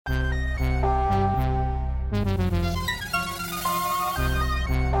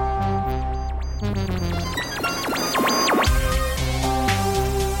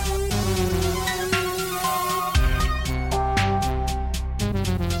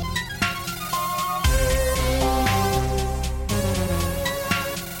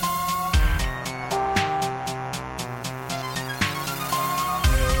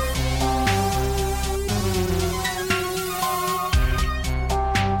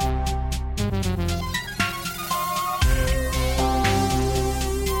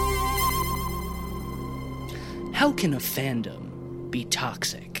How can a fandom be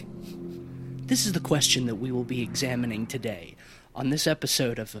toxic? This is the question that we will be examining today on this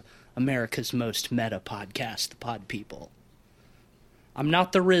episode of America's most meta podcast, The Pod People. I'm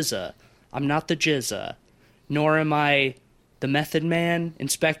not the RZA, I'm not the Jizza, nor am I the Method Man,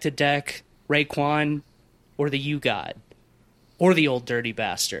 Inspector Deck, Raekwon, or the U-God, or the old dirty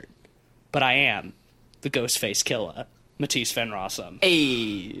bastard. But I am the Ghostface Killer, Matisse Van Rossum.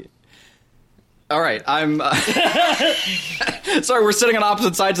 Hey. All right, I'm... Sorry, we're sitting on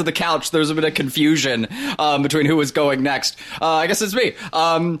opposite sides of the couch. There's a bit of confusion between who was going next. I guess it's me.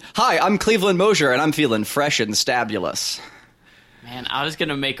 Hi, I'm Cleveland Mosier, and I'm feeling fresh and stabulous. Man, I was going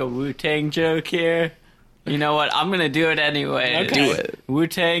to make a Wu-Tang joke here. You know what? I'm going to do it anyway. Okay. Do it.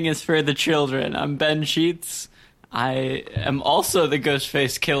 Wu-Tang is for the children. I'm Ben Sheets. I am also the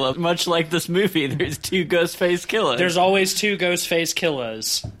Ghostface Killer. Much like this movie, there's two Ghostface Killers. There's always two Ghostface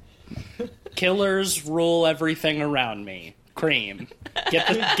Killers. Killers rule everything around me. Cream.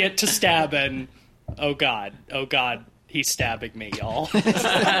 Get to stabbing. Oh God, he's stabbing me, y'all.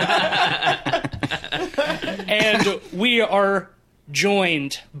 And we are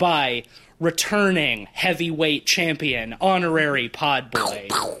joined by returning heavyweight champion, honorary pod boy,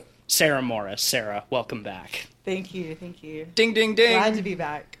 Sarah Morris. Sarah, welcome back. Thank you. Ding, ding, ding. Glad to be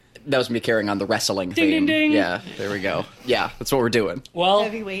back. That was me carrying on the wrestling Ding, theme. ding, ding. Yeah, there we go. Yeah, that's what we're doing. Well,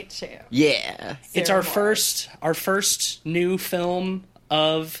 Heavyweight champ. Yeah. it's Sarah our Morris. first new film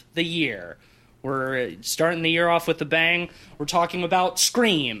of the year. We're starting the year off with a bang. We're talking about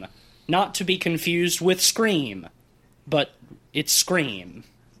Scream, not to be confused with Scream, but it's Scream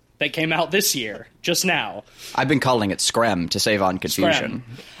that came out this year, just now. I've been calling it Screm to save on confusion.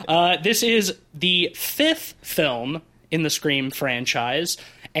 This is the fifth film in the Scream franchise,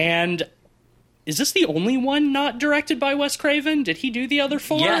 and is this the only one not directed by Wes Craven? Did he do the other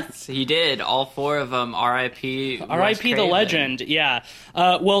four? Yes, he did. All four of them. R.I.P. R.I.P. the legend, yeah.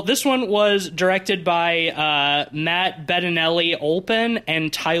 Well, this one was directed by Matt Bettinelli-Olpin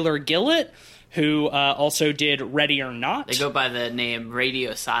and Tyler Gillett, who also did Ready or Not. They go by the name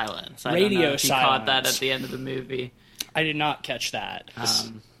Radio Silence. I Radio don't know if you caught that Silence. at the end of the movie. I did not catch that.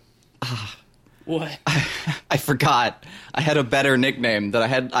 What? I forgot. I had a better nickname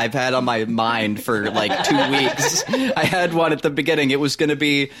that I've had on my mind for like 2 weeks. I had one at the beginning. It was going to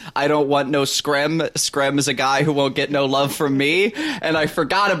be, I don't want no Screm. Screm is a guy who won't get no love from me. And I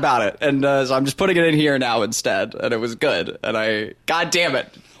forgot about it. And so I'm just putting it in here now instead. And it was good. And God damn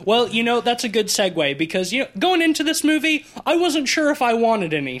it. Well, that's a good segue, because going into this movie, I wasn't sure if I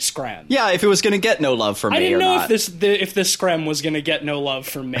wanted any Screm. Yeah, if it was going to get no love from me I didn't or know not. if this Screm was going to get no love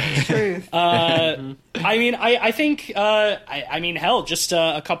from me. Truth. I mean, I think, hell, just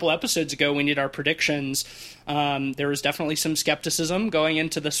a couple episodes ago when we did our predictions, there was definitely some skepticism going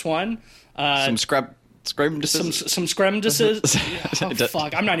into this one. Some Screm Some scremdices. Oh,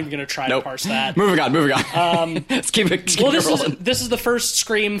 fuck, I'm not even going to try to parse that. Moving on. Let's keep it rolling. This is the first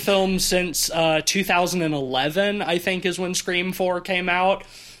Scream film since 2011, I think, is when Scream 4 came out.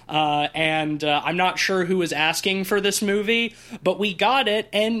 And I'm not sure who was asking for this movie, but we got it,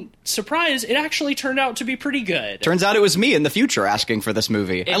 and surprise, it actually turned out to be pretty good. Turns out it was me in the future asking for this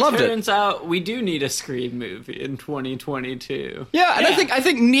movie. I loved it. It turns out we do need a Scream movie in 2022. Yeah, and I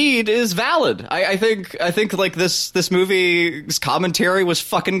think need is valid. I think like this movie's commentary was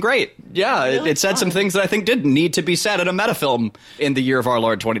fucking great. Yeah, it said some things that I think did need to be said in a metafilm in the year of our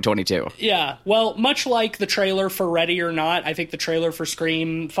Lord 2022. Yeah, well, much like the trailer for Ready or Not, I think the trailer for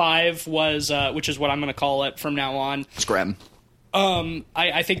Scream 5 was, which is what I'm going to call it from now on. Screm.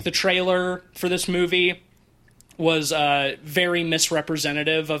 I think the trailer for this movie was very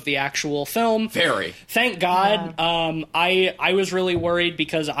misrepresentative of the actual film. Very. Thank God. I was really worried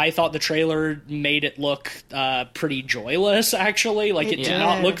because I thought the trailer made it look pretty joyless, actually. Like, it did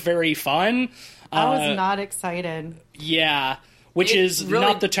not look very fun. I was not excited. Yeah. Which is really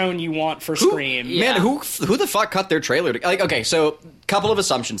not the tone you want for Scream. Yeah. Man, who the fuck cut their trailer? Like, okay, so couple of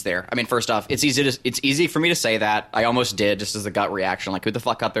assumptions there. I mean, first off, it's easy for me to say that. I almost did, just as a gut reaction. Like, who the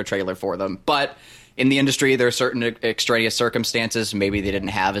fuck cut their trailer for them? But in the industry, there are certain extraneous circumstances. Maybe they didn't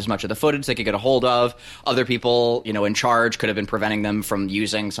have as much of the footage they could get a hold of. Other people, in charge could have been preventing them from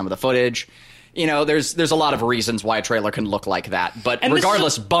using some of the footage. There's a lot of reasons why a trailer can look like that. But and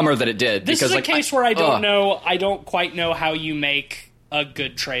regardless, bummer that it did. This because, is a case where I don't quite know how you make a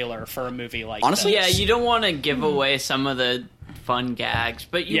good trailer for a movie like honestly, this. Yeah, you don't want to give away some of the fun gags,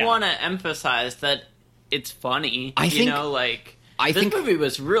 but you want to emphasize that it's funny. I I This think movie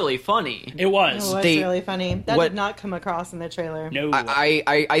was really funny. It It was. was They- really funny. That what- did not come across in the trailer. No.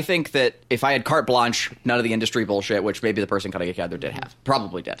 I think that if I had carte blanche, none of the industry bullshit, which maybe the person cutting it together did have,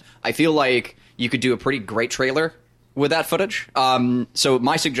 probably did. I feel like you could do a pretty great trailer with that footage. So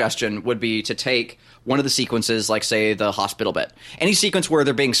my suggestion would be to take one of the sequences, like say the hospital bit, any sequence where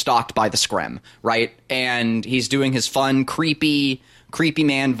they're being stalked by the Scrim, right? And he's doing his fun, creepy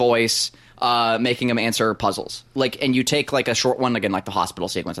man voice, making him answer puzzles. And you take like a short one, again, like the hospital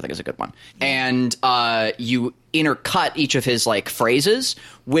sequence, I think is a good one. And you intercut each of his like phrases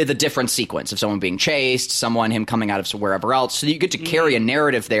with a different sequence of someone being chased, him coming out of wherever else. So you get to carry a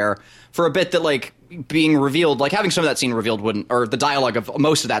narrative there for a bit that like being revealed, like having some of that scene revealed wouldn't, or the dialogue of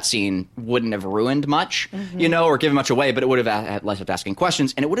most of that scene wouldn't have ruined much, or given much away, but it would have had less of asking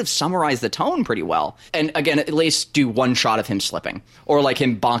questions, and it would have summarized the tone pretty well. And again, at least do one shot of him slipping, or like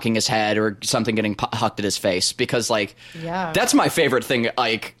him bonking his head, or something getting hucked at his face, because like, that's my favorite thing,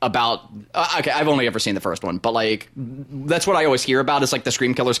 like, about, okay, I've only ever seen the first one, but like, that's what I always hear about, is like the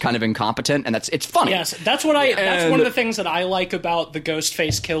Scream killer's kind of incompetent, and it's funny. Yes, that's one of the things that I like about the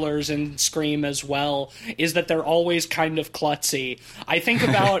Ghostface killers in Scream as well, is that they're always kind of klutzy. I think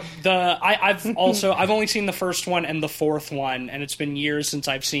about I've only seen the first one and the fourth one, and it's been years since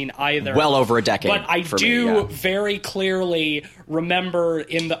I've seen either. Well over a decade. But I do very clearly remember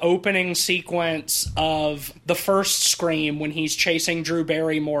in the opening sequence of the first Scream when he's chasing Drew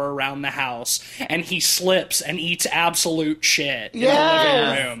Barrymore around the house, and he slips and eats absolute shit in the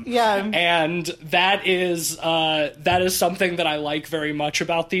living room. Yeah. And that is something that I like very much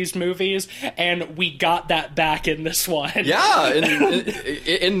about these movies, and we got that back in this one. Yeah,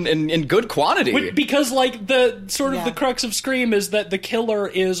 in good quantity. Because like the sort of the crux of Scream is that the killer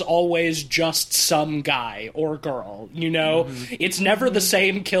is always just some guy or girl, It's never the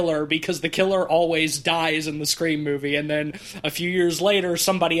same killer, because the killer always dies in the Scream movie, and then a few years later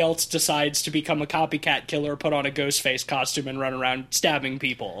somebody else decides to become a copycat killer, put on a Ghostface costume, and run around stabbing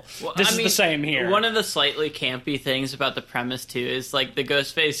people. Well, this is the same here. One of the slightly campy things about the premise too is like the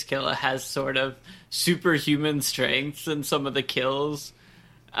Ghostface killer has sort of superhuman strengths in some of the kills.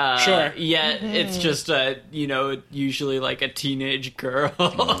 Sure. Yet it's just usually like a teenage girl.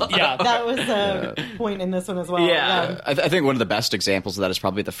 Yeah. That was a point in this one as well. Yeah. I think one of the best examples of that is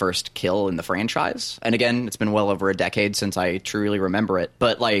probably the first kill in the franchise. And again, it's been well over a decade since I truly remember it.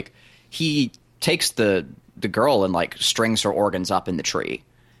 But like, he takes the girl and like strings her organs up in the tree,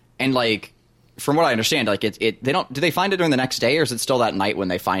 and like, from what I understand, like do they find it during the next day, or is it still that night when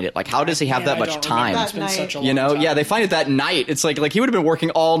they find it? Like, how does he have that much time? It's been such a long time. Yeah, they find it that night. It's like he would have been working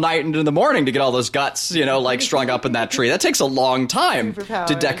all night into the morning to get all those guts, like strung up in that tree. That takes a long time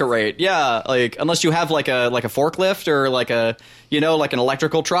to decorate. Yeah, like unless you have like a forklift or like a like an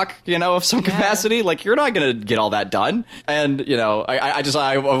electrical truck, of some capacity, like you're not gonna get all that done. And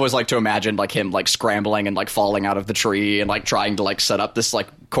I always like to imagine like him like scrambling and like falling out of the tree and like trying to like set up this like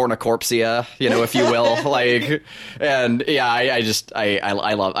cornucopsia, if you will, like, and yeah,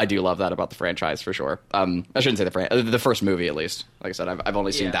 I do love that about the franchise for sure. I shouldn't say the first movie, at least. Like I said, I've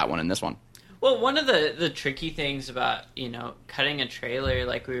only seen that one and this one. Well, one of the tricky things about, cutting a trailer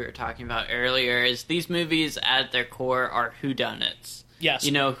like we were talking about earlier is these movies at their core are whodunits. Yes.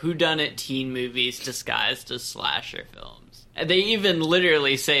 Whodunit teen movies disguised as slasher films. And they even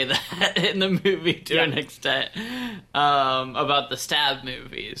literally say that in the movie to an extent about the Stab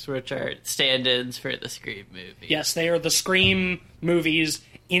movies, which are stand-ins for the Scream movies. Yes, they are the Scream movies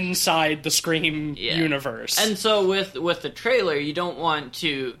inside the Scream universe. And so with the trailer, you don't want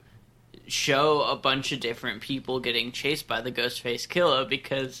to show a bunch of different people getting chased by the Ghostface killer,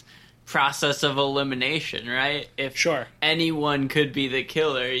 because process of elimination, right? If anyone could be the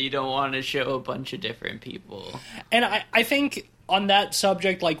killer, you don't want to show a bunch of different people. And I think on that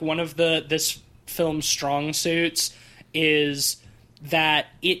subject, like one of this film's strong suits is that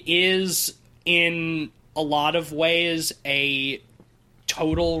it is in a lot of ways a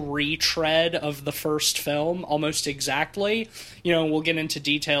total retread of the first film, almost exactly. We'll get into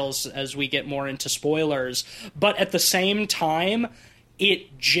details as we get more into spoilers, but at the same time,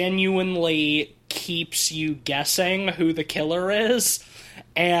 it genuinely keeps you guessing who the killer is,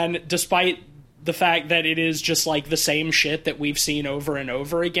 and despite the fact that it is just like the same shit that we've seen over and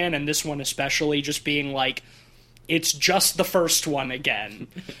over again, and this one especially just being like, it's just the first one again.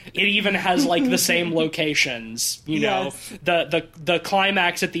 It even has like the same locations, know. The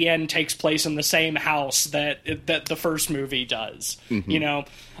climax at the end takes place in the same house that the first movie does,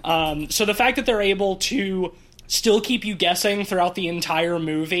 So the fact that they're able to still keep you guessing throughout the entire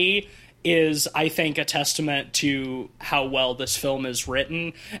movie is, I think, a testament to how well this film is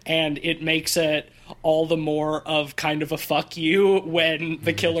written, and it makes it all the more of kind of a fuck you when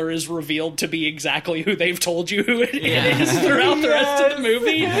the killer is revealed to be exactly who they've told you who it is throughout the rest of the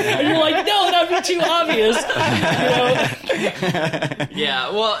movie. And you're like, no, that'd be too obvious.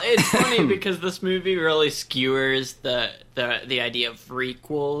 Yeah, well, it's funny because this movie really skewers the idea of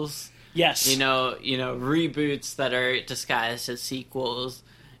requels. Yes. You know, reboots that are disguised as sequels,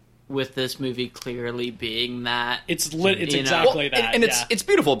 with this movie clearly being that. It's exactly that. And it's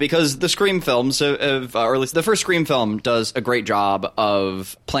beautiful because the Scream films, or at least the first Scream film, does a great job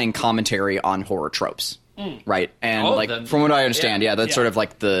of playing commentary on horror tropes. Right, and All of like them. from what I understand, that's sort of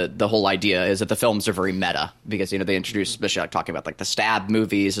like the whole idea is that the films are very meta because they introduce, especially like talking about like the Stab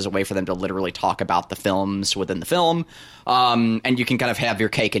movies as a way for them to literally talk about the films within the film, and you can kind of have your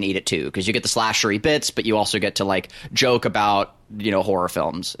cake and eat it too because you get the slashery bits, but you also get to like joke about horror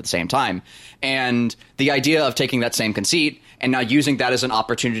films at the same time. And the idea of taking that same conceit and now using that as an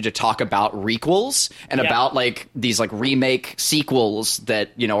opportunity to talk about requels and about like these like remake sequels that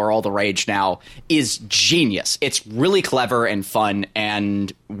are all the rage now is genius. It's really clever and fun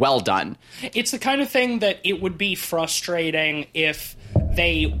and well done. It's the kind of thing that it would be frustrating if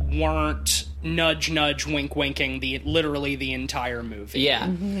they weren't nudge wink winking literally the entire movie.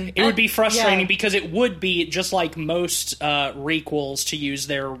 Yeah. It would be frustrating because it would be just like most requels, to use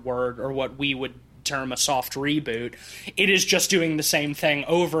their word, or what we would term a soft reboot. It is just doing the same thing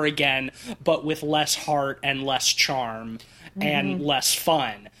over again, but with less heart and less charm and less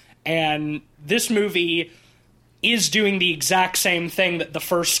fun. And this movie is doing the exact same thing that the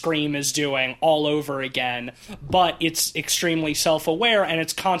first Scream is doing all over again, but it's extremely self-aware and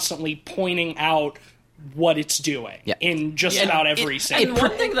it's constantly pointing out what it's doing in just about every scene. And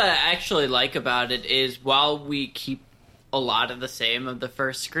one thing that I actually like about it is while we keep a lot of the same of the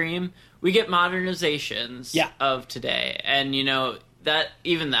first Scream, we get modernizations of today. And, that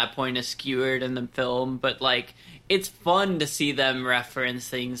point is skewered in the film, but, like, it's fun to see them reference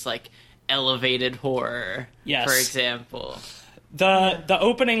things like elevated horror, for example. The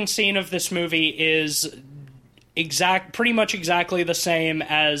opening scene of this movie is pretty much exactly the same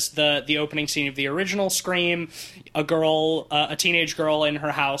as the opening scene of the original Scream. A teenage girl in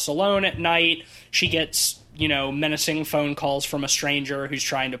her house alone at night. She gets menacing phone calls from a stranger who's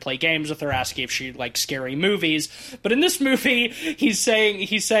trying to play games with her, asking if she likes scary movies. But in this movie, he's saying,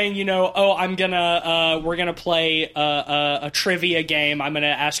 we're gonna play a trivia game. I'm gonna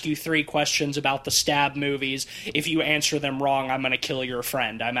ask you 3 questions about the Stab movies. If you answer them wrong, I'm gonna kill your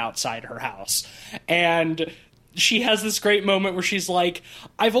friend. I'm outside her house. And she has this great moment where she's like,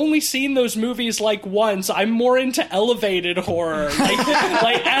 I've only seen those movies like once. I'm more into elevated horror.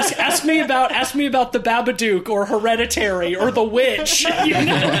 Like ask me about the Babadook or Hereditary or The Witch.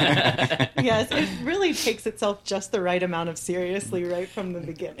 Yes, it really takes itself just the right amount of seriously right from the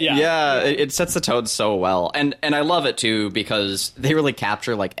beginning. It sets the tone so well. And I love it too because they really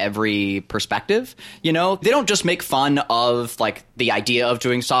capture like every perspective. They don't just make fun of like the idea of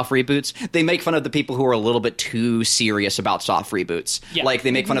doing soft reboots. They make fun of the people who are a little bit too serious about soft reboots. Like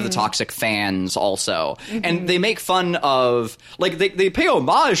they make fun of the toxic fans also. And they make fun of like they pay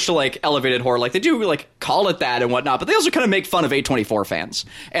homage to like elevated horror. Like they do like call it that and whatnot, but they also kind of make fun of A24 fans.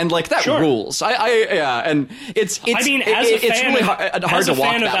 And like that rules. And it's really hard to walk that line. As a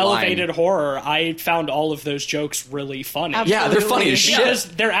fan of elevated horror, I found all of those jokes really funny. Absolutely. Yeah, they're funny as shit. Because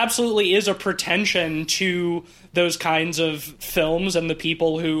there absolutely is a pretension to those kinds of films and the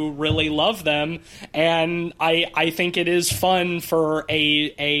people who really love them, and I think it is fun for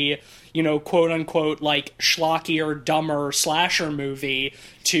a quote unquote like schlockier, dumber slasher movie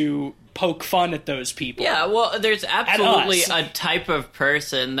to poke fun at those people. Yeah, well, there's absolutely a type of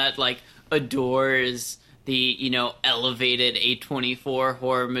person that like adores the elevated A24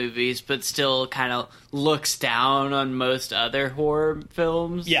 horror movies, but still kind of looks down on most other horror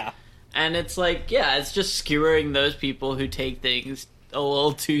films. Yeah. And it's like, it's just skewering those people who take things a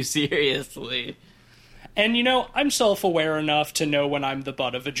little too seriously. And, I'm self-aware enough to know when I'm the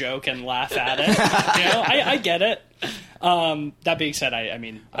butt of a joke and laugh at it. I get it. That being said, I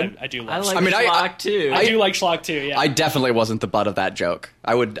do like Schlock too. I do like Schlock too, yeah. I definitely wasn't the butt of that joke.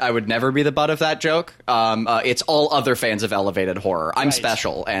 I would never be the butt of that joke. It's all other fans of elevated horror. I'm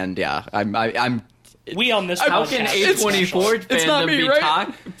special, and I'm we on this How podcast can A24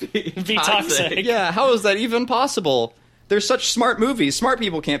 fandom be toxic? Yeah, how is that even possible? They're such smart movies. Smart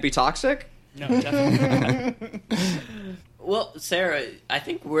people can't be toxic. No, definitely not. Well, Sarah, I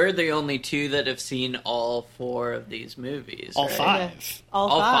think we're the only 2 that have seen all 4 of these movies. All right? 5.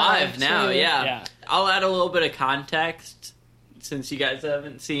 All five now, sure. yeah. I'll add a little bit of context since you guys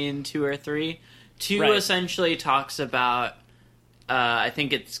haven't seen 2 or 3. 2 Right. essentially talks about, I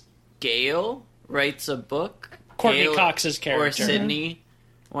think it's Gale writes a book. Courtney Gale Cox's character. or Sydney,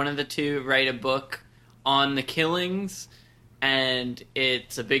 one of the two, write a book on the killings, and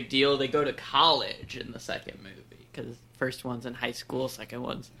it's a big deal. They go to college in the second movie because first one's in high school, second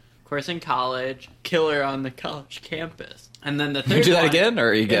one's, of course, in college. Killer on the college campus, and then the third. You do that one, again, or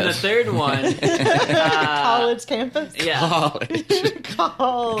are you in good? the third one, College campus. yeah, College.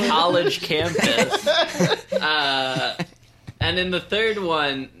 college campus. And in the third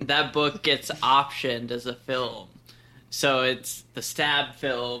one, that book gets optioned as a film. So it's the Stab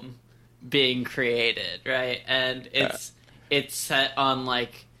film being created, right? And it's set on,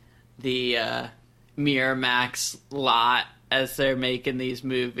 like, the Miramax lot as they're making these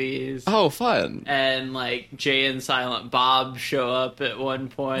movies. Oh, fun. And, like, Jay and Silent Bob show up at one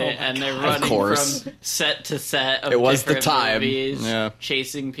point, and they're Of running course. from set to set of It was the different time. movies, Yeah.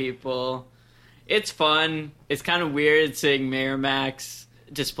 chasing people. It's fun. It's kind of weird seeing Miramax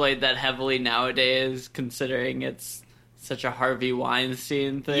displayed that heavily nowadays, considering it's such a Harvey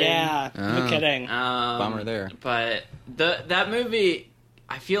Weinstein thing. Yeah, no Oh. kidding. Bummer there. But that movie,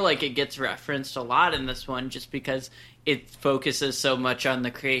 I feel like it gets referenced a lot in this one just because it focuses so much on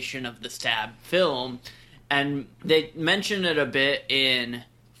the creation of the Stab film. And they mention it a bit in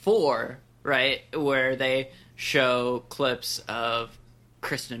 4, right? Where they show clips of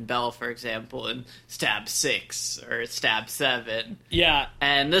Kristen Bell, for example, in Stab 6 or Stab 7. Yeah.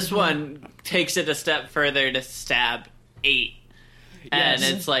 And this one takes it a step further to Stab 8. And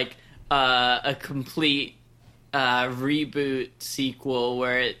Yes. it's like a complete reboot sequel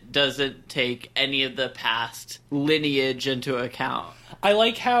where it doesn't take any of the past lineage into account. I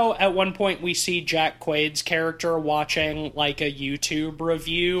like how at one point we see Jack Quaid's character watching like a YouTube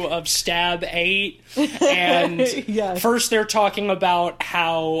review of Stab 8, and Yes. first they're talking about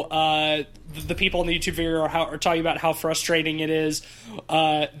how the people in the YouTube video are talking about how frustrating it is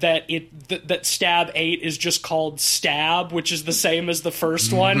that Stab 8 is just called Stab, which is the same as the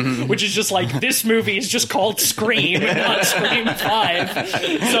first one, which is just like, this movie is just called Scream and not Scream 5.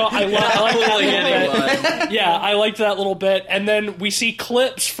 So I like that little bit. Yeah, I liked that little bit. And then we see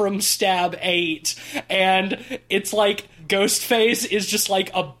clips from Stab 8, and it's like Ghostface is just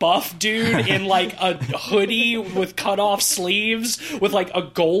like a buff dude in like a hoodie with cut off sleeves with like a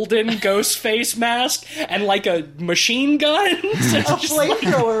golden Ghostface mask and like a machine gun. So A just like-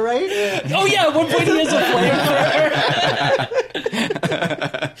 flamethrower, right? oh yeah, at one point he has a flamethrower.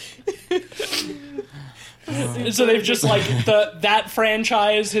 So they've just like that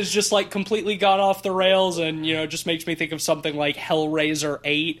franchise has just like completely gone off the rails, and you know, just makes me think of something like Hellraiser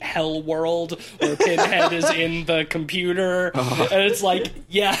 8 Hell World, where Pinhead is in the computer, and it's like,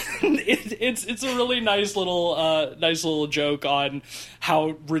 yeah, it's a really nice little joke on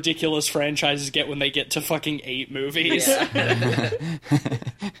how ridiculous franchises get when they get to fucking 8 movies.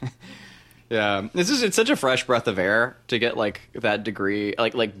 Yeah, it's such a fresh breath of air to get like that degree,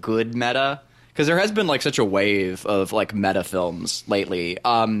 like good meta, because there has been like such a wave of like meta films lately.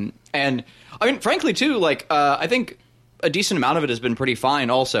 And I mean, frankly, too, like I think a decent amount of it has been pretty fine,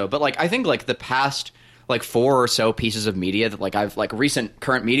 also. But like I think like the past like 4 or so pieces of media that like I've like recent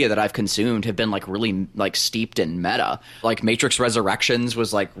current media that I've consumed have been like really like steeped in meta. Like Matrix Resurrections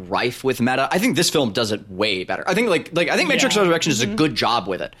was like rife with meta. I think this film does it way better. I think I think Matrix Resurrections does a good job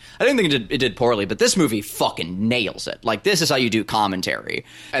with it. I didn't think it did poorly, but this movie fucking nails it. Like this is how you do commentary.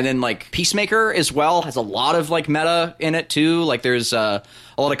 And then like Peacemaker as well has a lot of like meta in it too. Like there's a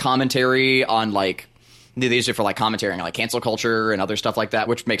lot of commentary on like, they use it for like commentary on like cancel culture and other stuff like that,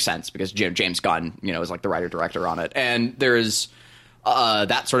 which makes sense because James Gunn, you know, is like the writer director on it, and there's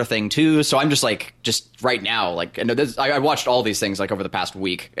that sort of thing too. So I'm just right now, like, I watched all these things like over the past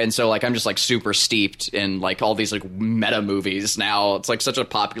week, and so like I'm just like super steeped in like all these like meta movies now. It's like such a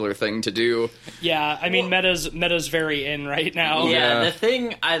popular thing to do. Yeah, I mean, meta's very in right now. Yeah, the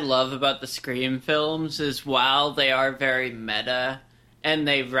thing I love about the Scream films is while they are very meta and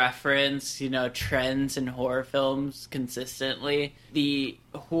they reference, you know, trends in horror films consistently, the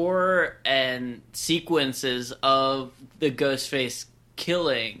horror and sequences of the Ghostface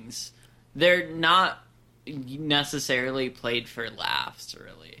killings, they're not necessarily played for laughs,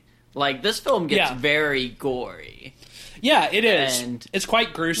 really. Like, this film gets very gory. Yeah, it is. And it's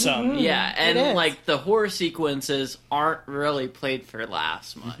quite gruesome. Yeah, and is. like the horror sequences aren't really played for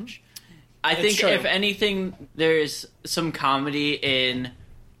laughs much. I think true. if anything, there's some comedy in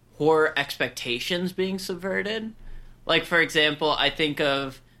horror expectations being subverted. Like, for example, I think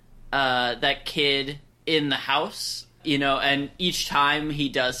of that kid in the house You know, and each time he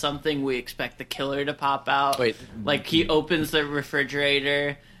does something, we expect the killer to pop out. Wait. Like, he opens the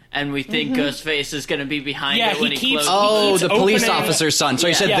refrigerator, and we think Ghostface is going to be behind it when he closes the police opening- officer's son. So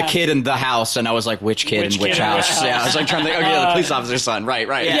you said the kid in the house, and I was like, which kid in which house? Yeah, I was like trying to think, okay, the police officer's son. Right.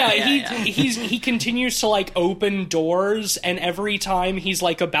 He continues to like open doors, and every time he's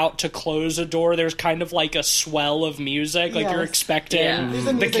like about to close a door, there's kind of like a swell of music. Like you're expecting There's a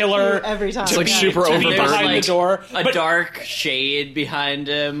the music killer cue every time. It's like super to be overburdened. behind like the door. a dark shade behind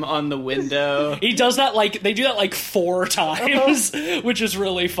him on the window. He does that like they do that like 4 times, which is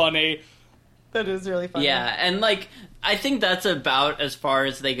really funny. That is really funny. Yeah, and like I think that's about as far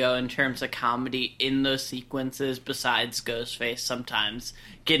as they go in terms of comedy in those sequences, besides Ghostface sometimes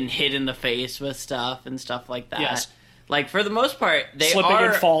getting hit in the face with stuff and stuff like that. Yes. Like, for the most part, they Slipping are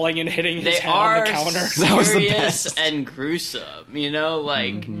and falling and hitting his they head on are the counter. That was the serious best. and gruesome, you know?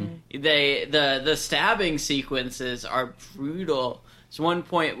 Like, the stabbing sequences are brutal. There's one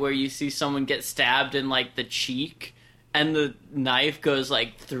point where you see someone get stabbed in, like, the cheek, and the knife goes,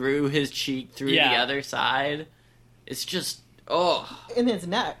 like, through his cheek, through the other side. It's just, In his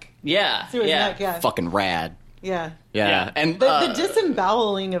neck. Yeah. Through his neck, yeah. Fucking rad. Yeah. Yeah. And The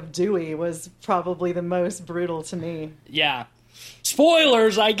disemboweling of Dewey was probably the most brutal to me. Yeah.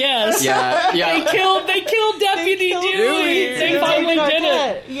 Spoilers, I guess. yeah. They killed Deputy Dewey. They finally did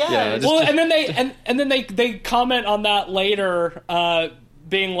it. Yeah. just- Well, and then they comment on that later,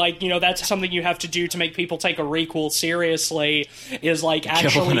 being like, you know, that's something you have to do to make people take a requel seriously, is like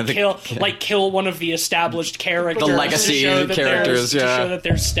actually kill one of the established characters, The legacy to show that characters, to show that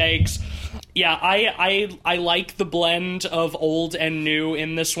there's stakes. Yeah, I like the blend of old and new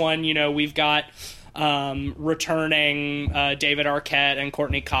in this one. You know, we've got returning David Arquette and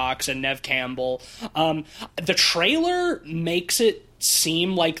Courtney Cox and Neve Campbell. The trailer makes it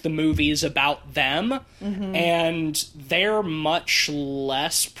seem like the movie is about them, and they're much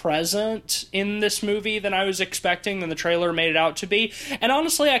less present in this movie than I was expecting, than the trailer made it out to be. And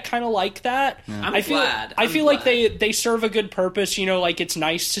honestly, I kind of like that. I feel like they serve a good purpose. You know, like, it's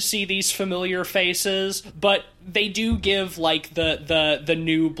nice to see these familiar faces, but they do give like the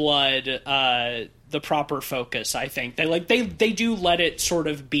new blood the proper focus. I think they do let it sort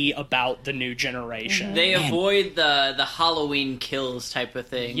of be about the new generation. They avoid the Halloween Kills type of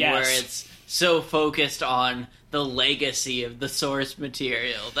thing, where it's so focused on the legacy of the source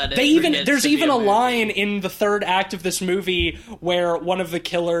material that there's even a line in the third act of this movie where one of the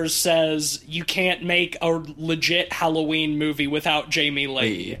killers says, "You can't make a legit Halloween movie without Jamie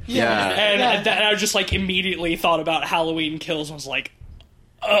Lee." Yeah. And I just like immediately thought about Halloween Kills and was like,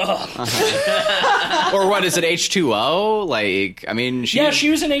 Or what is it, H2O? Like, I mean, she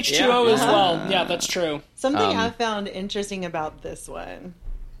was in H2O as well. Yeah, that's true. Something I found interesting about this one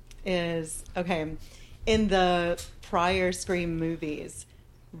is, okay, in the prior Scream movies,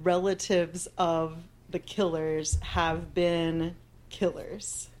 relatives of the killers have been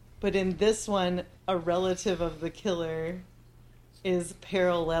killers. But in this one, a relative of the killer is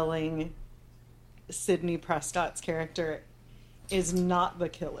paralleling Sidney Prescott's character is not the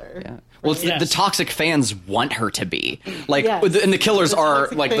killer. Yeah. Well, it's the toxic fans want her to be. Like, Yes. and the killers are,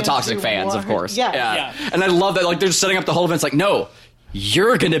 toxic like, the fans toxic who fans, want of her- course. Yes. Yeah. And I love that, like, they're just setting up the whole event. It's like, no,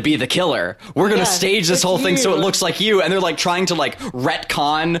 you're gonna be the killer. We're gonna stage this it's whole thing so it you. looks like you. And they're, like, trying to, like,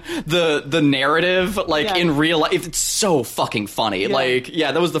 retcon the narrative, like, in real life. It's so fucking funny. Like,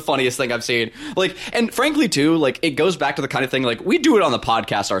 that was the funniest thing I've seen. Like, and frankly, too, like, it goes back to the kind of thing, like, we do it on the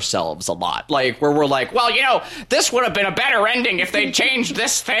podcast ourselves a lot. Like, where we're like, well, you know, this would have been a better ending if they'd changed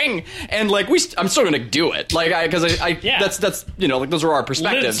this thing. And, like, I'm still gonna do it. Like, that's, you know, like, those are our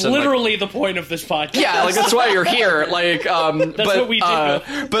perspectives. It's and, like, literally the point of this podcast. yeah, like, that's why you're here. Like, That's what we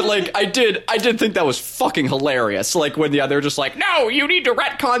do. but, like, I did think that was fucking hilarious. Like, when they're just like, no, you need to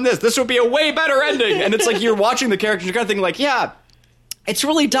retcon this. This would be a way better ending. And it's like, you're watching the characters, you're kind of thinking, like, yeah, it's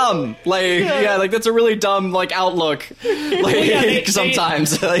really dumb. Like, like, that's a really dumb, like, outlook. Like,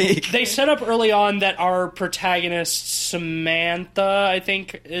 sometimes. Like, they set up early on that our protagonist, Samantha, I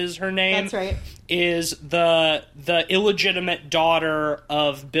think is her name. That's right. Is the illegitimate daughter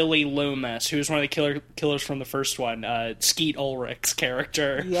of Billy Loomis, who's one of the killers from the first one, Skeet Ulrich's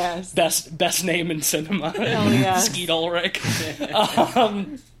character. Yes. Best name in cinema. yes. Skeet Ulrich.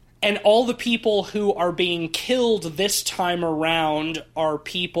 And all the people who are being killed this time around are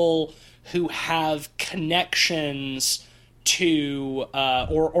people who have connections to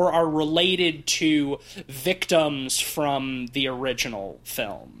or are related to victims from the original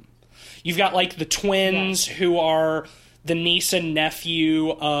film. You've got, like, the twins who are the niece and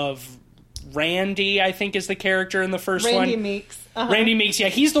nephew of Randy, I think, is the character in the first one. Randy Meeks. Randy Meeks, yeah,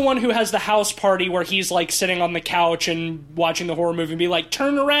 he's the one who has the house party where he's like sitting on the couch and watching the horror movie and be like,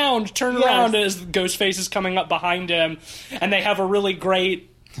 turn around, as Ghostface is coming up behind him. And they have a really great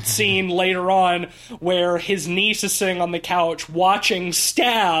scene later on where his niece is sitting on the couch watching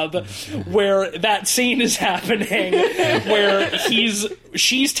Stab, where that scene is happening, where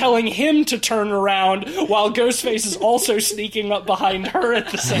she's telling him to turn around while Ghostface is also sneaking up behind her at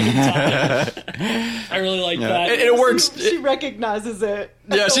the same time. I really like that. It works. She recognizes it.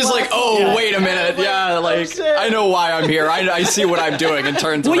 Yeah, she's like, wait a minute. Yeah, like, I know why I'm here. I see what I'm doing, and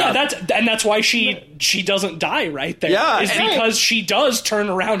turns around. Yeah, that's why she doesn't die right there. Yeah. Is because she does turn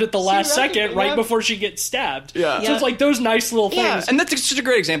around at the last second right before she gets stabbed. Yeah. So it's like those nice little things. Yeah, and that's such a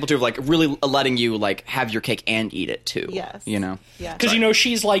great example, too, of, like, really letting you, like, have your cake and eat it, too. Yes. You know? Yeah. Because,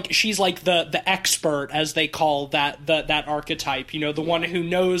 she's like the expert, as they call that archetype, the one who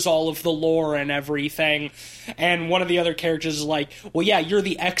knows all of the lore and everything. And one of the other characters is like, well, yeah, you're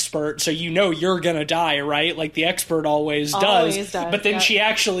the expert, so you're gonna die, right? Like, the expert always does. But then she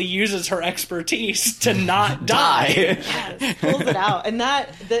actually uses her expertise to not die. Yes, pulls it out. And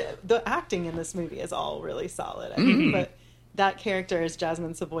the acting in this movie is all really solid. I mean, but that character is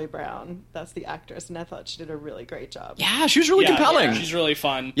Jasmine Savoy Brown. That's the actress, and I thought she did a really great job. Yeah, she was really compelling. Yeah, she's really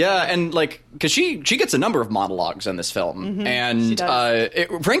fun. Yeah, and like, because she gets a number of monologues in this film, and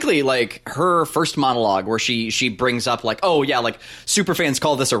frankly, like her first monologue where she brings up like, oh yeah, like superfans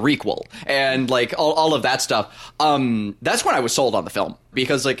call this a requel, and like all of that stuff. That's when I was sold on the film,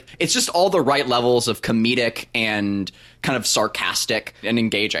 because like it's just all the right levels of comedic and kind of sarcastic and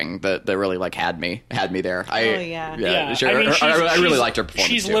engaging that really like had me there. I really liked her performance.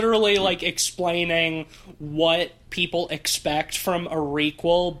 She's literally like explaining what people expect from a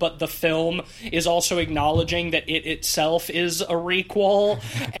requel, but the film is also acknowledging that it itself is a requel.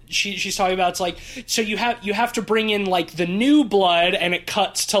 She's talking about, it's like, so you have to bring in like the new blood, and it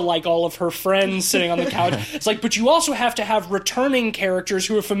cuts to like all of her friends sitting on the couch. It's like, but you also have to have returning characters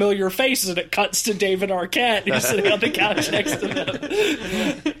who are familiar faces, and it cuts to David Arquette who's sitting on the couch next to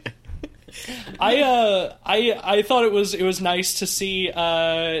them. I thought it was nice to see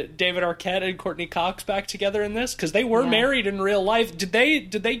David Arquette and Courtney Cox back together in this, because they were married in real life. Did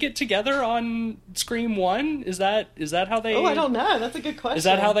they get together on Scream 1? Is that how they? Oh, I don't know. That's a good question. Is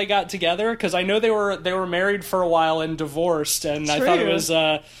that how they got together? Because I know they were married for a while and divorced, and I thought it was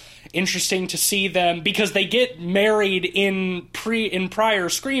interesting to see them, because they get married in prior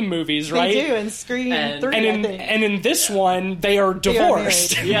Scream movies, right? They do in Scream 3, and in this one they are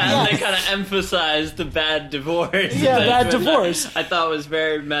divorced. They kind of emphasize the bad divorce. Yeah, bad divorce. I thought was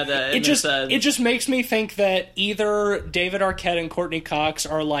very meta. It just makes me think that either David Arquette and Courtney Cox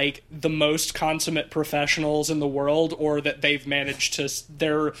are like the most consummate professionals in the world, or that they've managed to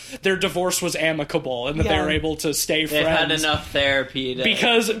their divorce was amicable and that they were able to stay friends. They've had enough therapy to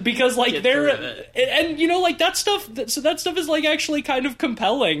because like they're, and like that stuff is like actually kind of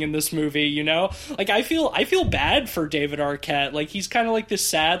compelling in this movie, like I feel bad for David Arquette. Like, he's kind of like this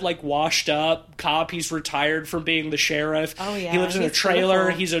sad, like washed up cop. He's retired from being the sheriff. Oh yeah, he lives in a trailer.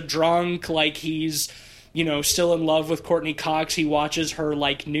 Beautiful. He's a drunk. Like, he's still in love with Courtney Cox. He watches her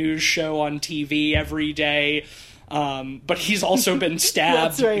like news show on TV every day. But he's also been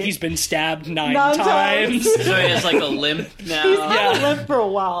stabbed. That's right. He's been stabbed 9 times. So he has like a limp now. He's had a limp for a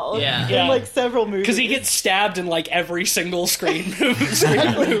while. Yeah. In like several movies. Because he gets stabbed in like every single Scream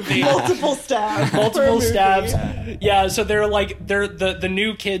movie. Multiple stabs. Yeah, so they're like the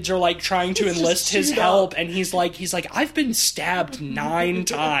new kids are like trying to enlist his help, and he's like I've been stabbed 9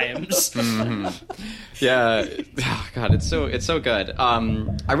 times. Mm-hmm. Yeah. Oh, God, it's so good.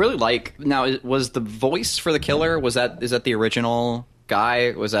 I really like, now, was the voice for the killer, is that the original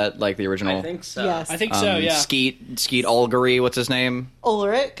guy? Was that like the original? I think so. Yes. I think so, yeah. Skeet Ulgary, what's his name?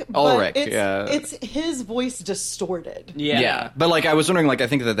 Ulrich. It's his voice distorted. Yeah. But like, I was wondering, like, I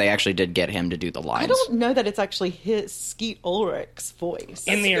think that they actually did get him to do the lines. I don't know that it's actually his Skeet Ulrich's voice.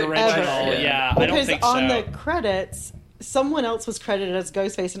 In the original, yeah. I don't think so. Because on the credits, someone else was credited as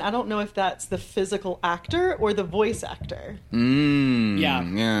Ghostface, and I don't know if that's the physical actor or the voice actor.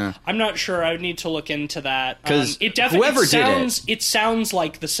 Yeah. I'm not sure. I would need to look into that. Because it sounds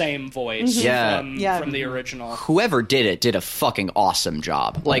like the same voice from the original. Whoever did it did a fucking awesome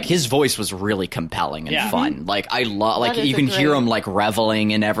job. Like, his voice was really compelling and fun. Like, I love, like, you can hear him like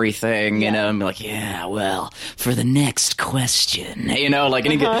reveling and everything, like, yeah, well, for the next question, like,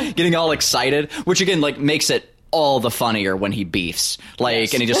 and getting all excited, which again, like, makes it all the funnier when he beefs,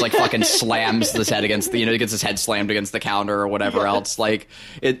 like, and he just like fucking slams his head against the, gets his head slammed against the counter or whatever else. Like,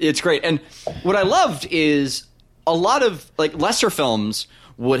 it's great. And what I loved is a lot of like lesser films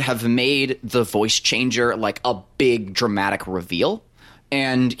would have made the voice changer like a big dramatic reveal.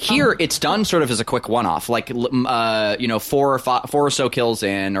 And here it's done sort of as a quick one-off, like, four or so kills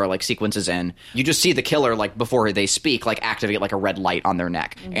in, or like sequences in. You just see the killer, like, before they speak, like, activate like a red light on their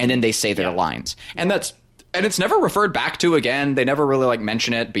neck, and then they say their lines. And it's never referred back to again. They never really like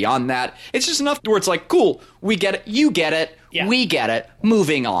mention it beyond that. It's just enough where it's like, cool, we get it, you get it, we get it,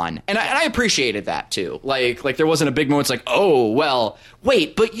 moving on. And I appreciated that too. Like there wasn't a big moment. It's like, oh well,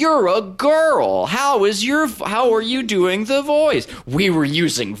 wait, but you're a girl. How are you doing the voice? We were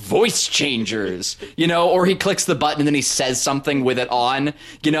using voice changers, or he clicks the button and then he says something with it on,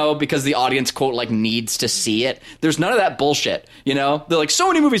 because the audience quote like needs to see it. There's none of that bullshit, They're like, so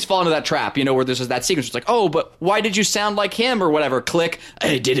many movies fall into that trap, where there's that sequence. It's like, oh, but why did you sound like him or whatever? Click.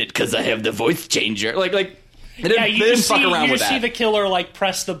 I did it because I have the voice changer. They didn't fuck around with that. You see the killer like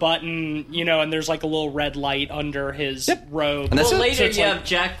press the button, and there's like a little red light under his robe. Well, later you have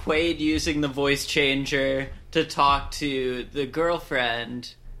Jack Quaid using the voice changer to talk to the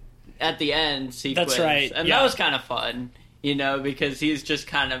girlfriend at the end sequence. That's right. And that was kind of fun, because he's just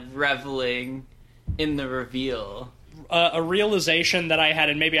kind of reveling in the reveal. A realization that I had,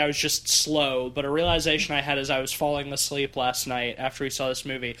 and maybe I was just slow, but a realization I had as I was falling asleep last night after we saw this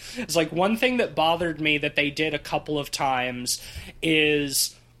movie is like one thing that bothered me that they did a couple of times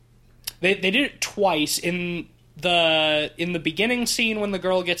is they did it twice in the beginning scene when the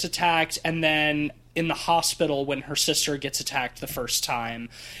girl gets attacked, and then in the hospital when her sister gets attacked the first time,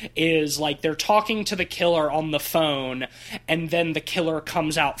 is like they're talking to the killer on the phone, and then the killer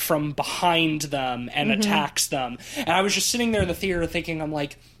comes out from behind them and attacks them. And I was just sitting there in the theater thinking, I'm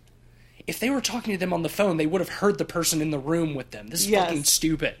like, if they were talking to them on the phone, they would have heard the person in the room with them. This is fucking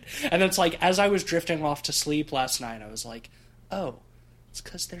stupid. And it's like, as I was drifting off to sleep last night, I was like, oh, it's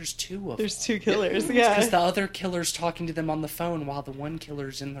because there's two of them. There's two killers, It's because the other killer's talking to them on the phone while the one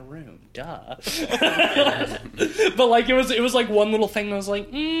killer's in the room. Duh. But like it was like one little thing that was like,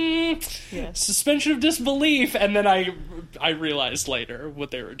 suspension of disbelief, and then I realized later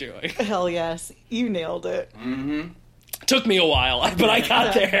what they were doing. Hell yes, you nailed it. Mm-hmm. Took me a while, but I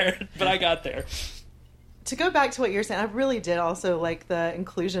got there. To go back to what you're saying, I really did also like the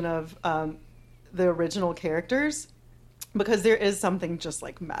inclusion of the original characters. Because there is something just,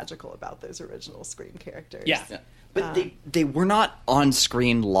 like, magical about those original Scream characters. Yeah. But they were not on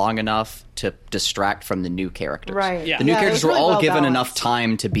screen long enough to distract from the new characters. Right. Yeah. The new characters were really all given balanced. enough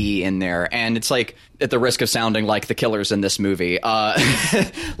time to be in there. And it's like, at the risk of sounding like the killers in this movie,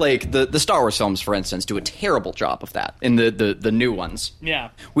 like the Star Wars films, for instance, do a terrible job of that in the new ones.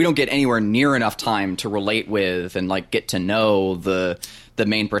 Yeah. We don't get anywhere near enough time to relate with and, like, get to know the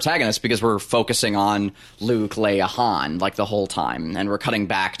main protagonist because we're focusing on Luke, Leia, Han, like, the whole time, and we're cutting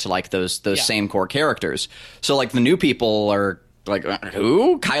back to, like, those same core characters. So, like, the new people are like,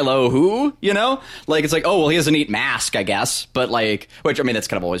 who? Kylo who? Like, it's like, oh, well, he has a neat mask, I guess. But, like, which, I mean, that's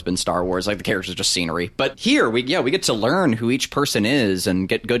kind of always been Star Wars. Like, the characters are just scenery. But here, we get to learn who each person is and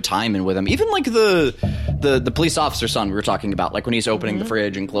get good time in with them. Even, like, the police officer's son we were talking about, like, when he's opening the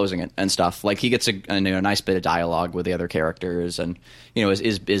fridge and closing it and stuff. Like, he gets a nice bit of dialogue with the other characters and,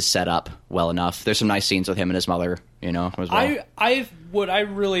 is set up well enough. There's some nice scenes with him and his mother, as well. What I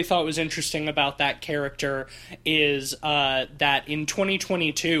really thought was interesting about that character is that in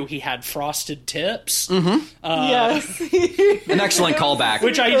 2022 he had frosted tips. Yes. An excellent callback.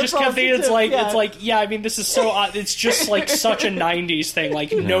 Which I just kept thinking, it's like, yeah. I mean, this is so odd. It's just like such a 90s thing.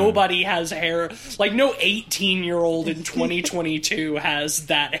 Like, nobody has hair. Like, no 18-year-old in 2022 has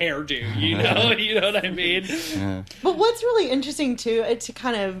that hairdo, you know what I mean? Yeah. But what's really interesting, too, to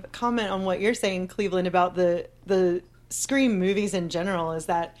kind of comment on what you're saying, Cleveland, about the Scream movies in general, is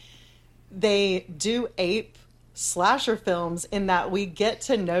that they do ape slasher films in that we get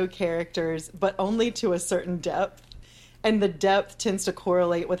to know characters, but only to a certain depth. And the depth tends to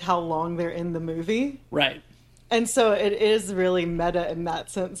correlate with how long they're in the movie. Right. And so it is really meta in that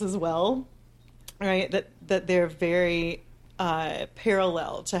sense as well, right? That they're very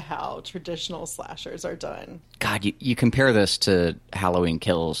parallel to how traditional slashers are done. God, you compare this to Halloween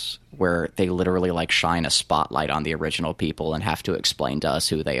Kills, where they literally, like, shine a spotlight on the original people and have to explain to us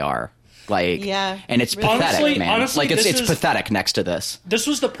who they are. Like, yeah, and it's really. pathetic, man. Honestly, like, it's pathetic next to this. This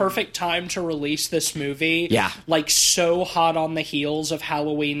was the perfect time to release this movie. Yeah. Like, so hot on the heels of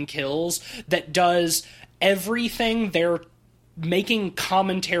Halloween Kills that does everything they're making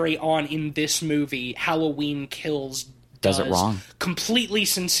commentary on in this movie, Halloween Kills does it wrong. Completely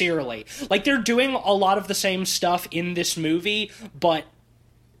sincerely. Like, they're doing a lot of the same stuff in this movie, but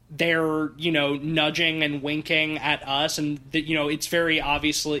they're, you know, nudging and winking at us, and that, you know, it's very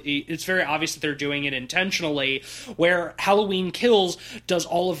obvious that they're doing it intentionally, where Halloween Kills does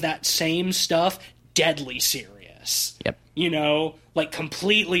all of that same stuff deadly serious. Yep. You know, like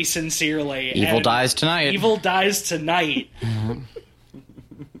completely sincerely. Evil dies tonight. Evil dies tonight.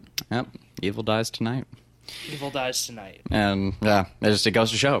 Yep. Evil dies tonight. Evil dies tonight. And it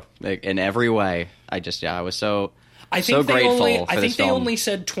goes to show, like, in every way. I was so grateful. I think they only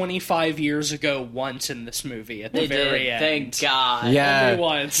said 25 years ago once in this movie at the very end. Thank God. Yeah, only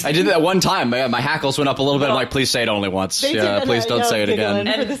once. I did that one time. My hackles went up a little bit. I'm like, please say it only once. Yeah, please don't say it again.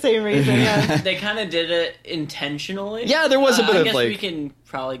 For the same reason. Yeah. They kind of did it intentionally. Yeah, there was a bit I of guess like. we can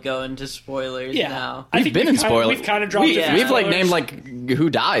probably go into spoilers now. We've been in spoilers. We've kind of dropped. We've like named like who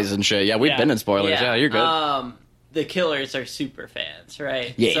dies and shit. Yeah, we've been in spoilers. Yeah, you're good. The killers are super fans,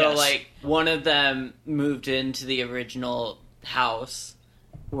 right? Yeah. So, like, one of them moved into the original house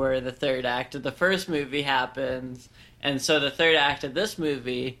where the third act of the first movie happens, and so the third act of this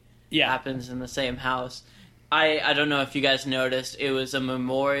movie happens in the same house. I don't know if you guys noticed, it was a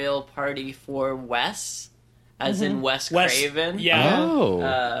memorial party for Wes, as in Wes Craven. Yeah.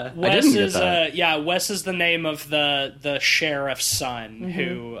 Oh. Wes I didn't get is that. Wes is the name of the sheriff's son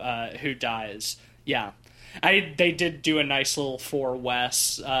who dies. Yeah. They did do a nice little for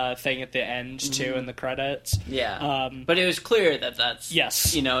Wes thing at the end too in the credits. Yeah, but it was clear that that's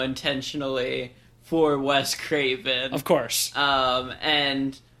yes, intentionally for Wes Craven, of course.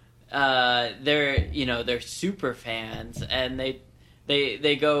 And they're super fans, and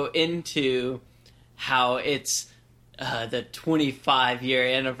they go into how it's the 25-year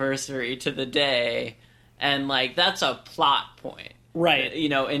anniversary to the day, and like that's a plot point. Right.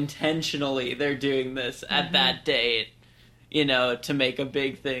 Intentionally they're doing this at that date, to make a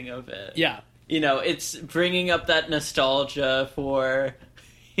big thing of it. Yeah. It's bringing up that nostalgia for,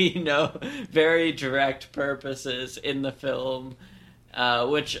 very direct purposes in the film,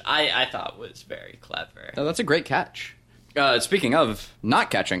 which I thought was very clever. Oh, that's a great catch. Speaking of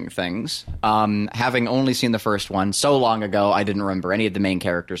not catching things, having only seen the first one so long ago, I didn't remember any of the main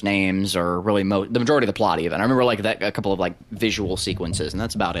characters' names or really the majority of the plot even. I remember like a couple of like visual sequences, and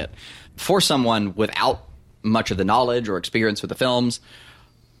that's about it. For someone without much of the knowledge or experience with the films,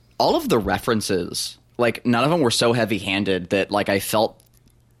 all of the references, like none of them were so heavy-handed that like I felt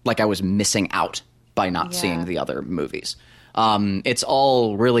like I was missing out by not seeing the other movies. It's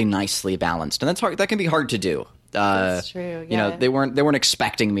all really nicely balanced, and that's hard. That can be hard to do. That's true. Yeah. They weren't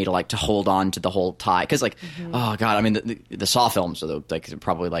expecting me to hold on to the whole tie, because like oh god, I mean the Saw films are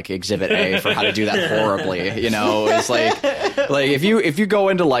probably like exhibit A for how to do that horribly. It's like if you go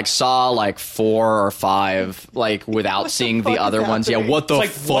into like Saw like 4 or 5 like without seeing the other ones, what the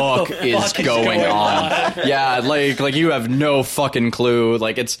fuck is going on? Yeah, like you have no fucking clue.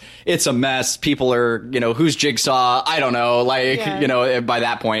 Like it's a mess. People are who's Jigsaw? I don't know. By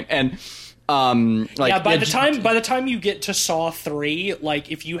that point. And by the time you get to Saw 3, like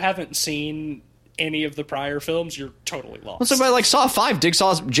if you haven't seen any of the prior films, you're totally lost. Well, so by like Saw 5,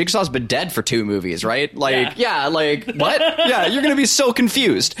 Jigsaw's been dead for 2 movies, right? Like like what? Yeah, you're gonna be so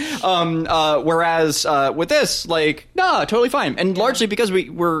confused. Whereas with this, like, nah, totally fine, and largely because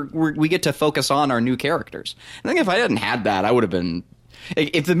we get to focus on our new characters. I think if I hadn't had that, I would have been.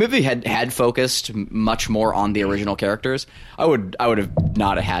 If the movie had focused much more on the original characters, I would have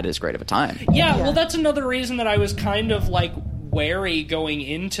not had as great of a time. Yeah, well, that's another reason that I was kind of like wary going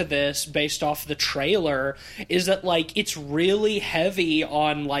into this based off the trailer, is that like it's really heavy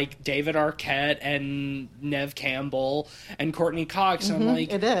on like David Arquette and Neve Campbell and Courtney Cox, and I'm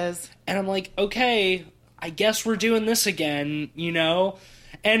like, it is, and I'm like, okay, I guess we're doing this again,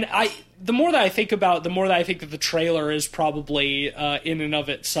 And the more that I think that the trailer is probably in and of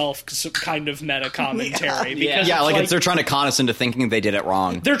itself kind of meta commentary. Because like they're trying to con us into thinking they did it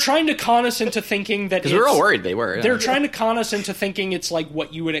wrong. They're trying to con us into thinking that because we were all worried they were. Yeah. They're trying to con us into thinking it's like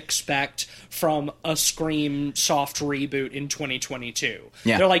what you would expect from a Scream soft reboot in 2022.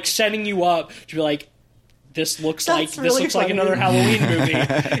 Yeah. They're like setting you up to be like, this looks like another Halloween movie,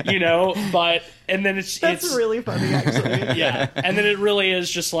 but and then it's really funny actually. Yeah, and then it really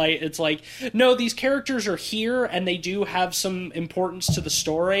is just like it's like, no, these characters are here and they do have some importance to the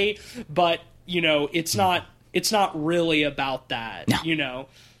story, but it's not really about that. No.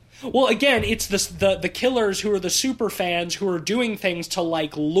 Well, again, it's the killers who are the super fans who are doing things to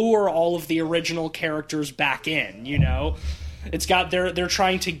like lure all of the original characters back in. They're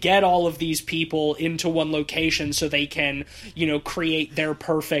trying to get all of these people into one location so they can, create their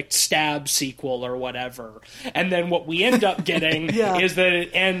perfect Stab sequel or whatever. And then what we end up getting is that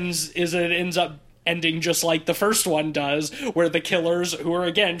it ends up ending just like the first one does, where the killers, who are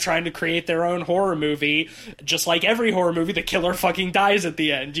again trying to create their own horror movie, just like every horror movie, the killer fucking dies at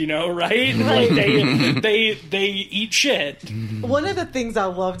the end, right? Like they eat shit. One of the things I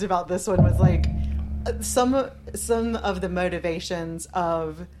loved about this one was like some of the motivations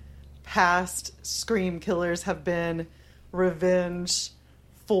of past Scream killers have been revenge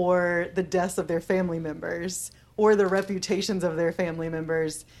for the deaths of their family members or the reputations of their family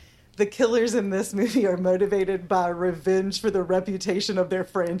members. The killers in this movie are motivated by revenge for the reputation of their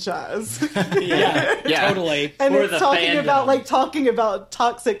franchise. Yeah, totally. And it's talking about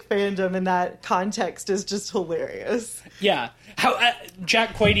toxic fandom in that context is just hilarious. Yeah. How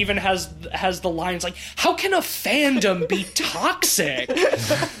Jack Quaid even has the lines like, "How can a fandom be toxic?"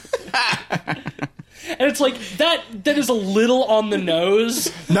 And it's like, that is a little on the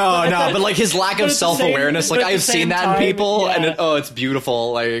nose. No, but like his lack of self-awareness, like I've seen that in people, and it's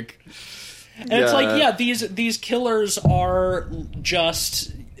beautiful. Like, and it's like, these killers are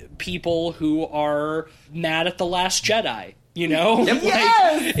just people who are mad at The Last Jedi. Yep.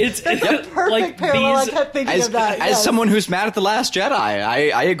 Yes! It's perfect like parallel. I kept thinking of that. As someone who's mad at The Last Jedi,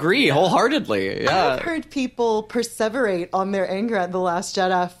 I agree wholeheartedly. Yeah. I've heard people perseverate on their anger at The Last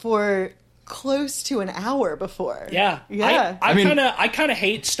Jedi for close to an hour before. Yeah. I kind of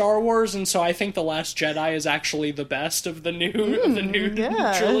hate Star Wars, and so I think The Last Jedi is actually the best of the new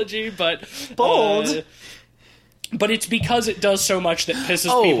trilogy. But bold. But it's because it does so much that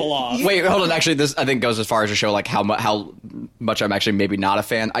pisses people off. Wait, hold on. Actually, this I think goes as far as to show like how much I'm actually maybe not a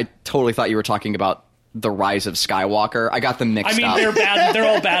fan. I totally thought you were talking about The Rise of Skywalker. I got them mixed up. They're bad. They're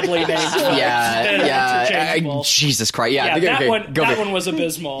all badly named. Jesus Christ. Yeah, that one was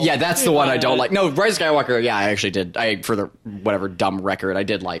abysmal. Yeah, that's the one I don't like. No, Rise of Skywalker. Yeah, I actually did. For the whatever dumb record, I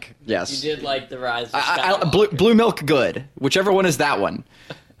did like. Yes, you did like The Rise of Skywalker. Blue Milk, good. Whichever one is that one.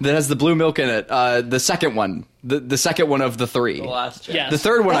 That has the blue milk in it. The second one. The second one of the three. The Last Jedi. Yes. The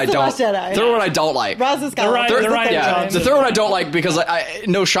third one That's I don't. Last Jedi. Third one I don't like. Rise of Skywalker. The third one I don't like because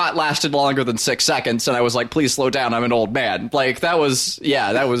no shot lasted longer than 6 seconds, and I was like, "Please slow down. I'm an old man." Like that was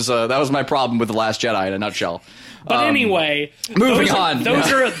my problem with The Last Jedi in a nutshell. But anyway, moving on.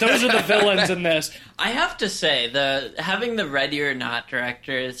 Those are the villains in this. I have to say, having the Ready or Not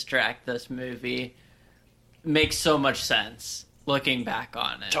directors direct this movie makes so much sense. Looking back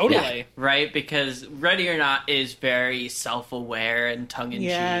on it. Totally. Yeah. Right? Because Ready or Not is very self-aware and tongue-in-cheek.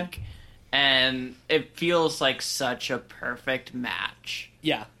 Yeah. And it feels like such a perfect match.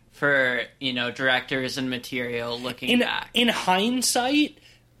 Yeah. For, directors and material looking back. In hindsight,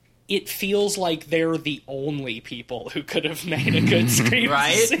 it feels like they're the only people who could have made a good Scream,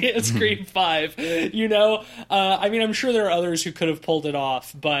 right? Scream 5. I'm sure there are others who could have pulled it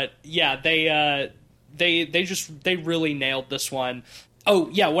off, but yeah, they really nailed this one. Oh,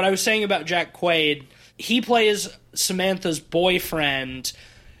 yeah, what I was saying about Jack Quaid, he plays Samantha's boyfriend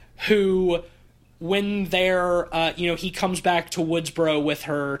who, when they're, he comes back to Woodsboro with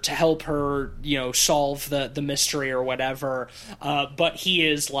her to help her, solve the mystery or whatever, but he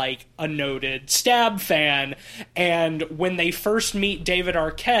is, like, a noted Stab fan, and when they first meet David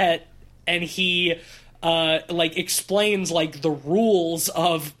Arquette, and he explains the rules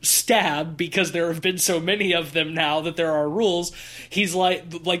of Stab, because there have been so many of them now that there are rules. He's like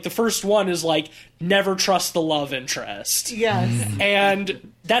the first one is never trust the love interest. Yes.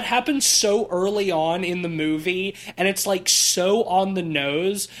 And that happens so early on in the movie, and it's so on the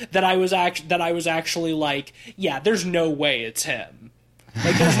nose that I was actually like, yeah, there's no way it's him.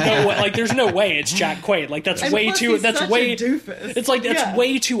 There's no way it's Jack Quaid. That's and way too. That's way. Doofus. It's that's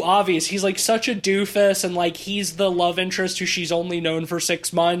way too obvious. He's such a doofus, and he's the love interest who she's only known for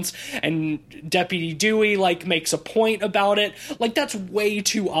 6 months. And Deputy Dewey makes a point about it. That's way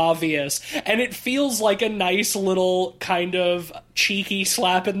too obvious, and it feels like a nice little kind of cheeky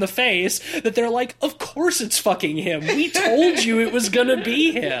slap in the face that they're like, of course it's fucking him. We told you it was gonna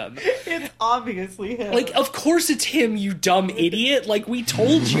be him. It's obviously him. Of course it's him, you dumb idiot. We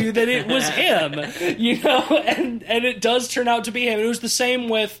told you that it was him, and it does turn out to be him. It was the same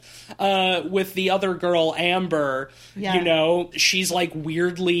with the other girl, Amber. Yeah. She's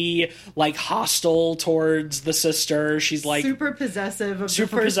weirdly hostile towards the sister. She's super possessive of the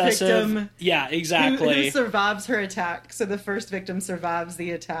first victim. Yeah, exactly. Who survives her attack. So the first victim survives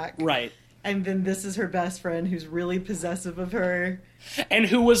the attack. Right. And then this is her best friend who's really possessive of her. And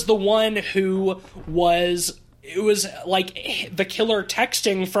who was the one who was... It was the killer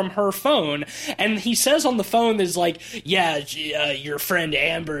texting from her phone, and he says on the phone is your friend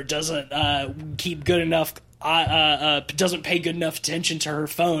Amber doesn't keep good enough doesn't pay good enough attention to her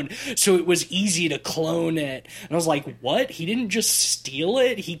phone, so it was easy to clone it. And I was like, what? He didn't just steal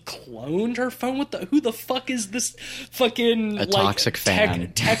it? He cloned her phone? Who the fuck is this fucking toxic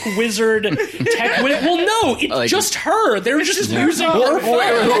fan? Tech wizard? Well, no, it's just her. They're just using her phone.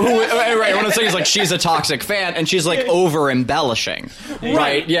 Right. What I'm saying is like she's a toxic fan and she's like over embellishing.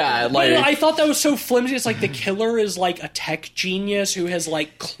 Right? Yeah. Like I thought that was so flimsy. It's like the killer is like a tech genius who has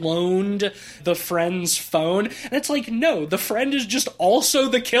like cloned the friend's phone, and it's like, no, the friend is just also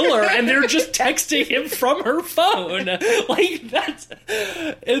the killer, and they're just texting him from her phone. Like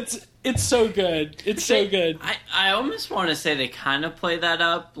it's so good. It's so good. I almost want to say they kind of play that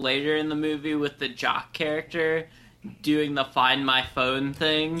up later in the movie with the jock character doing the Find My Phone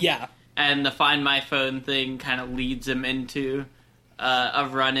thing. Yeah. And the Find My Phone thing kind of leads him into a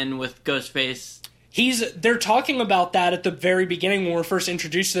run-in with Ghostface. They're talking about that at the very beginning when we're first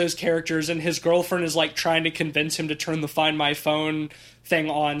introduced to those characters, and his girlfriend is like trying to convince him to turn the Find My Phone thing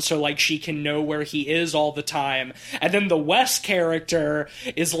on so like she can know where he is all the time. And then the Wes character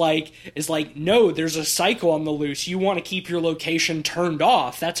is like, no, there's a psycho on the loose. You want to keep your location turned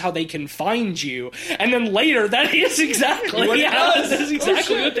off. That's how they can find you. And then later, that is exactly what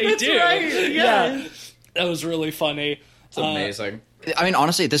they do. Right, yeah. That was really funny. It's amazing. I mean,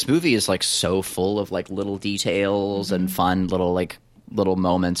 honestly, this movie is like so full of like little details and fun little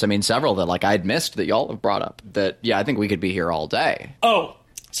moments. I mean, several that like I'd missed that y'all have brought up that, yeah, I think we could be here all day. Oh,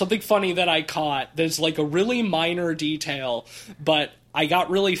 something funny that I caught. There's like a really minor detail, but I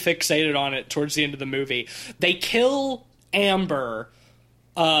got really fixated on it towards the end of the movie. They kill Amber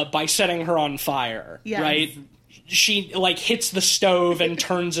by setting her on fire, right? She like hits the stove and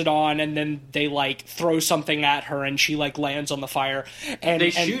turns it on, and then they like throw something at her, and she like lands on the fire. And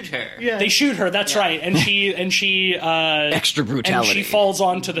they shoot her. Yeah. They shoot her. That's right. And she extra brutality. And she falls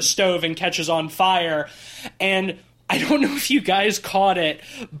onto the stove and catches on fire. And I don't know if you guys caught it,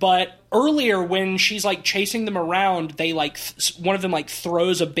 but earlier when she's like chasing them around, they like one of them like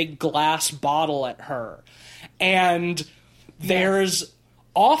throws a big glass bottle at her, and there's.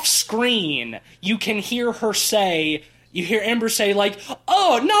 Off screen, you can hear her say, you hear Amber say, like,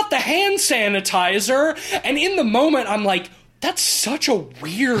 oh, not the hand sanitizer. And in the moment, I'm like, that's such a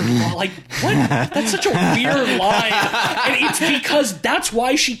weird line. Like, what? That's such a weird line. And it's because that's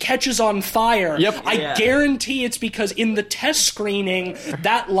why she catches on fire. Yep. I guarantee it's because in the test screening,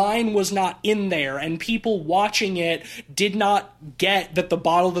 that line was not in there, and people watching it did not get that the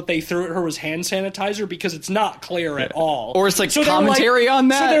bottle that they threw at her was hand sanitizer, because it's not clear at all. Or it's like commentary on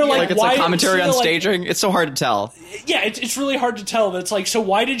that. So they're like, it's like commentary on staging. It's so hard to tell. Yeah, it's really hard to tell. But it's like, so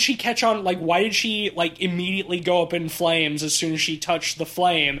why did she catch on? Like, why did she like immediately go up in flames as soon as she touched the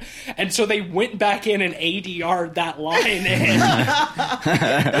flame? And so they went back in and ADR'd that line in.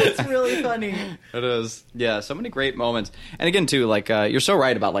 It's really funny. It is. Yeah, so many great moments. And again, too, like, you're so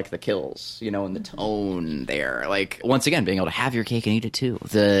right about, like, the kills, you know, and the tone there. Like, once again, being able to have your cake and eat it, too.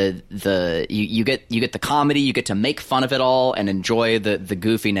 You get the comedy, you get to make fun of it all and enjoy the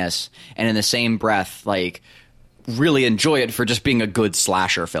goofiness. And in the same breath, like, really enjoy it for just being a good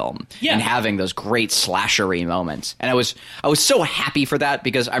slasher film and having those great slashery moments. And I was so happy for that,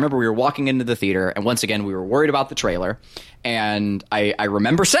 because I remember we were walking into the theater, and once again we were worried about the trailer, and I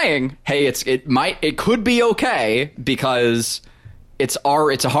remember saying, hey, it could be okay, because it's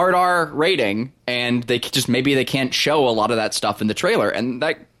a hard R rating, and maybe they can't show a lot of that stuff in the trailer, and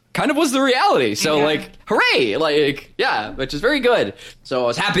that kind of was the reality. So, like, hooray! Like, yeah, which is very good. So I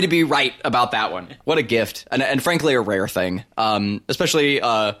was happy to be right about that one. What a gift. And frankly, a rare thing. Especially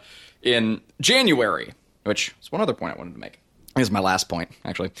in January, which is one other point I wanted to make. I think it's my last point,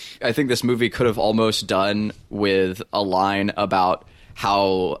 actually. I think this movie could have almost done with a line about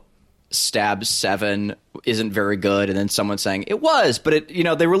how Stab 7 isn't very good, and then someone saying, it was, but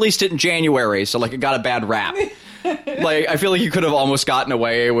they released it in January, so, like, it got a bad rap. Like, I feel like you could have almost gotten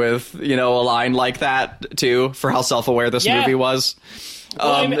away with, a line like that, too, for how self-aware this movie was.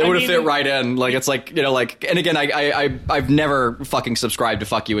 Well, it would have fit right in. Like, it's like, and again, I've never fucking subscribed to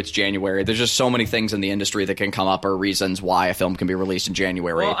fuck you, it's January. There's just so many things in the industry that can come up, or reasons why a film can be released in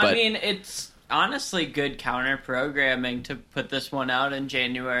January. Well, I mean, it's honestly good counter-programming to put this one out in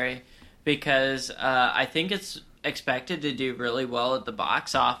January, because I think it's expected to do really well at the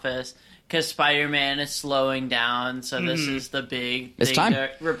box office, because Spider-Man is slowing down, so this is the big it's thing time. to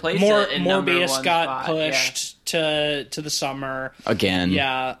replace it in number Morbius one got spot. pushed to the summer again.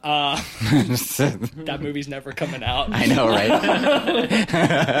 Yeah, that movie's never coming out. I know, right?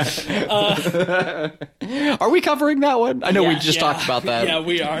 Are we covering that one? I know we just talked about that. Yeah,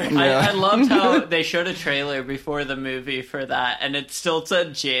 we are. I loved how they showed a trailer before the movie for that, and it still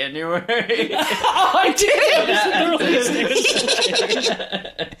said January. I did.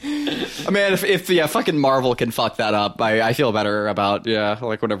 I mean, if fucking Marvel can fuck that up, I feel better about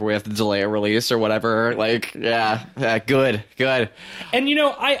like whenever we have to delay a release or whatever. Like, good. And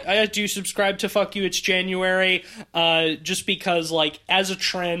I do subscribe to fuck you, it's January, just because like as a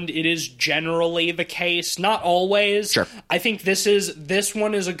trend, it is generally the case, not always. Sure. I think this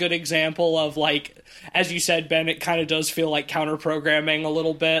one is a good example of like, as you said, Ben, it kind of does feel like counter-programming a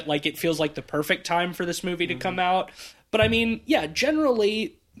little bit. Like it feels like the perfect time for this movie to come out. But I mean, yeah,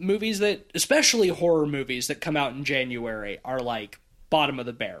 generally movies that, especially horror movies that come out in January, are like bottom of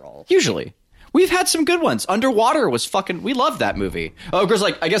the barrel. Usually. We've had some good ones. Underwater was fucking... We loved that movie. Oh, because,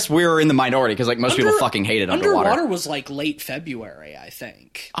 like, I guess we were in the minority, because, like, most people fucking hated Underwater. Underwater was, like, late February, I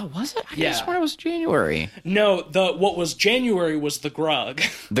think. Oh, was it? I guess when it was January. No, what was January was The Grug.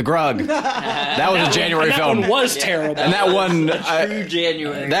 The Grug. That was a January film. That one was terrible. And that one... True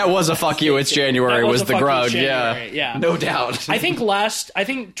January. That was a fuck you, it's January, was The Grug. Yeah. No doubt. I think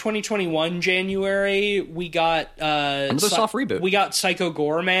 2021 January, we got... another soft reboot. We got Psycho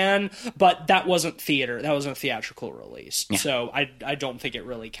Gorman, but that wasn't theater. That wasn't a theatrical release. Yeah. So I don't think it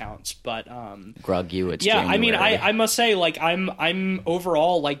really counts. But Grug you, it's January. I mean, I must say, like, I'm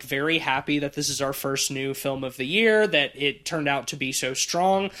overall like very happy that this is our first new film of the year, that it turned out to be so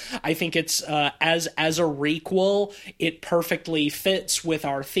strong. I think it's as a requel, it perfectly fits with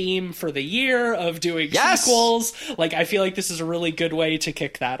our theme for the year of doing sequels. Like, I feel like this is a really good way to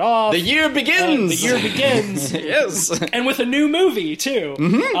kick that off. The year begins. Yes, and with a new movie too.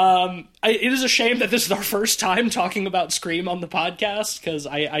 Mm-hmm. It is a shame that this is our first time talking about Scream on the podcast, because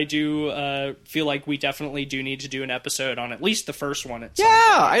I do feel like we definitely do need to do an episode on at least the first one.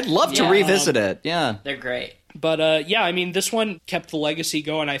 I'd love to revisit it. Yeah. They're great. But I mean, this one kept the legacy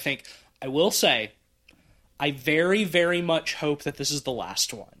going, I think. I will say, I very, very much hope that this is the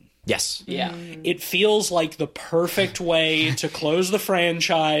last one. Yes. Yeah. It feels like the perfect way to close the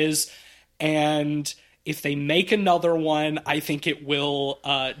franchise, and... if they make another one, I think it will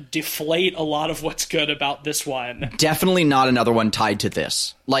deflate a lot of what's good about this one. Definitely not another one tied to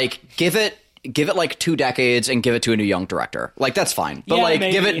this. Like, give it like 2 decades and give it to a new young director. Like, that's fine. But like,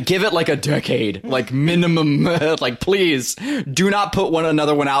 maybe. give it like a decade, like minimum. Like, please do not put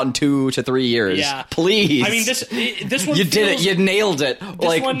another one out in 2 to 3 years. Yeah, please. I mean, this one. You did it. You nailed it.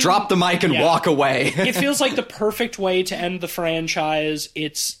 Like, drop the mic and walk away. It feels like the perfect way to end the franchise.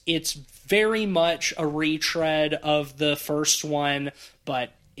 It's very much a retread of the first one,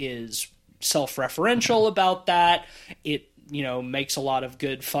 but is self-referential about that. It, makes a lot of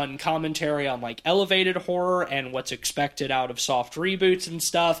good, fun commentary on, like, elevated horror and what's expected out of soft reboots and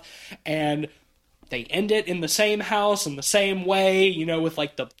stuff. And they end it in the same house in the same way, with,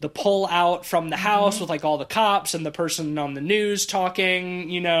 like, the pull out from the house with, like, all the cops and the person on the news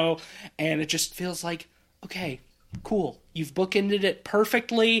talking, and it just feels like, okay, cool. You've bookended it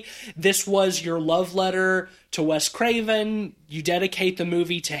perfectly. This was your love letter to Wes Craven. You dedicate the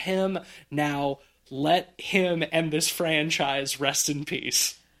movie to him. Now let him and this franchise rest in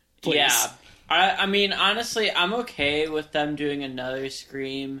peace. Please. Yeah. I mean, honestly, I'm okay with them doing another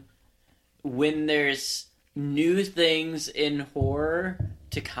Scream when there's new things in horror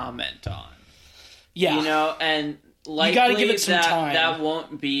to comment on. Yeah. And likely you gotta give it some time. That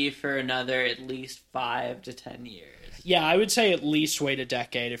won't be for another at least 5 to 10 years. Yeah, I would say at least wait a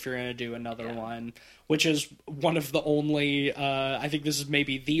decade if you're going to do another one, which is one of the only, I think this is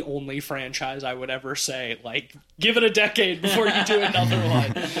maybe the only franchise I would ever say, like, give it a decade before you do another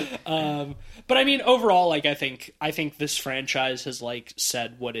one. But I mean, overall, like, I think this franchise has, like,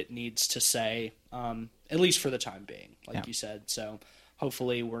 said what it needs to say, at least for the time being, like you said, so...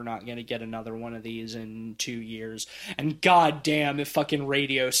 hopefully we're not going to get another one of these in 2 years. And goddamn if fucking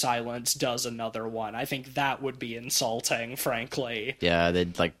Radio Silence does another one. I think that would be insulting, frankly. Yeah,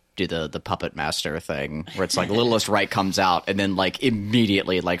 they'd like do the Puppet Master thing where it's like Littlest Right comes out and then like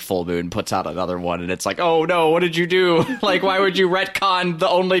immediately like Full Moon puts out another one and it's like, oh no, what did you do? Like, why would you retcon the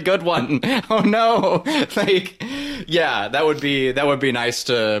only good one? Oh no. Like, yeah, that would be nice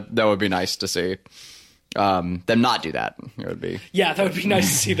to see. Them not do that. It would be. Yeah, that would be nice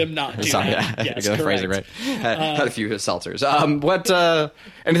to see them not do that. Yeah, yes, I got the phrasing right. Had a few seltzers. What?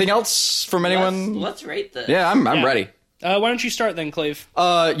 Anything else from anyone? Let's rate this. Yeah, I'm ready. Why don't you start then, Cleve?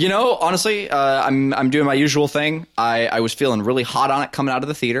 Honestly, I'm doing my usual thing. I was feeling really hot on it coming out of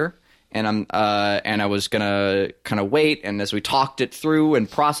the theater, and I was gonna kind of wait, and as we talked it through and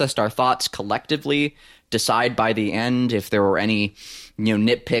processed our thoughts collectively, decide by the end if there were any,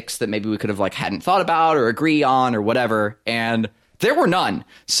 nitpicks that maybe we could have hadn't thought about or agree on or whatever, and there were none.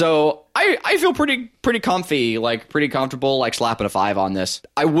 So I feel pretty comfy, pretty comfortable, slapping a 5 on this.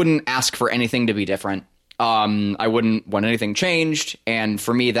 I wouldn't ask for anything to be different. I wouldn't want anything changed, and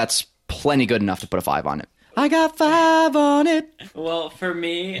for me, that's plenty good enough to put a 5 on it. I got 5 on it. Well, for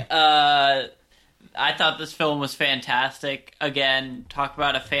me, I thought this film was fantastic. Again, talk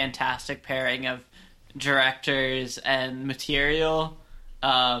about a fantastic pairing of directors and material.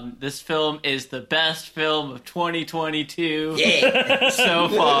 This film is the best film of 2022 so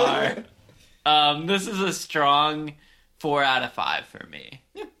far. This is a strong 4 out of 5 for me.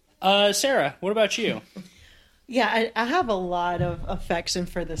 Sarah, what about you? Yeah, I have a lot of affection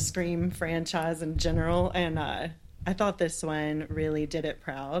for the Scream franchise in general, and I thought this one really did it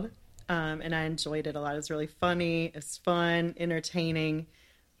proud, and I enjoyed it a lot. It was really funny, it's fun, entertaining,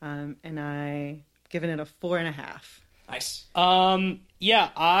 and I given it a 4.5. Nice. Yeah,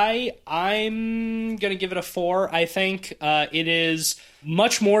 I'm gonna give it a 4. I think it is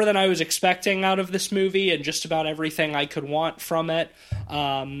much more than I was expecting out of this movie, and just about everything I could want from it.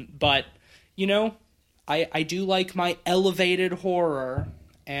 But I do like my elevated horror,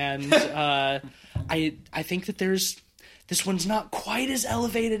 and I think that this one's not quite as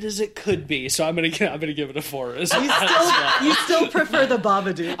elevated as it could be, so I'm gonna give it a 4 as well. You still prefer the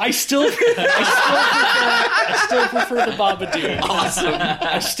Babadook? I still prefer the Babadook. Awesome.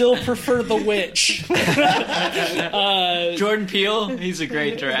 I still prefer the Witch. Jordan Peele, he's a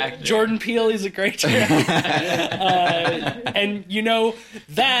great director. Jordan Peele, he's a great director. And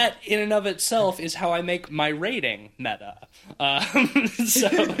that in and of itself is how I make my rating meta. So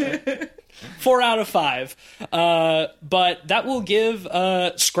 4 out of 5. But that will give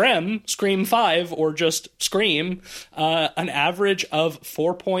Scream 5, or just Scream, an average of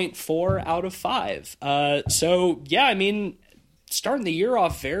 4.4 out of 5. So, yeah, I mean, starting the year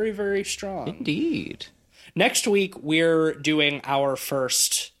off very, very strong. Indeed. Next week, we're doing our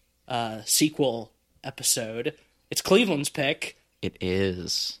first sequel episode. It's Cleveland's pick. It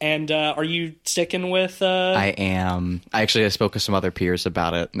is. And are you sticking with... I am. I spoke with some other peers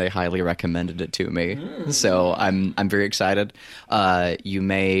about it, and they highly recommended it to me. So I'm very excited. You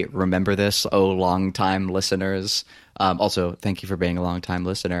may remember this, long-time listeners. Also, thank you for being a long-time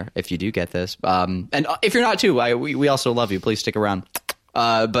listener, if you do get this. And if you're not, too, we also love you. Please stick around.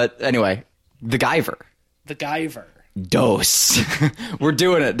 But anyway, The Guyver. The Guyver. Dose. We're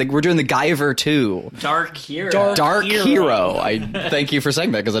doing it. We're doing the Guyver 2. Dark Hero. Dark Hero. I thank you for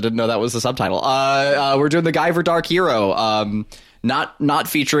saying that, because I didn't know that was the subtitle. We're doing the Guyver Dark Hero. Not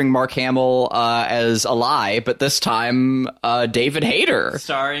featuring Mark Hamill as a lie, but this time David Hayter.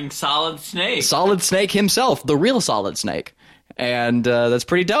 Starring Solid Snake. Solid Snake himself, the real Solid Snake. And that's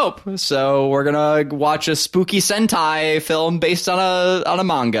pretty dope. So we're gonna watch a spooky Sentai film based on a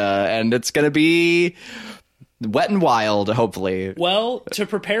manga, and it's gonna be wet and wild, hopefully. Well, to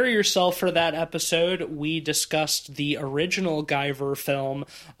prepare yourself for that episode, we discussed the original Guyver film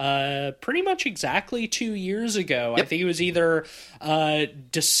pretty much exactly 2 years ago. Yep. I think it was either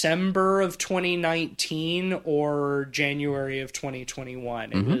December of 2019 or January of 2021.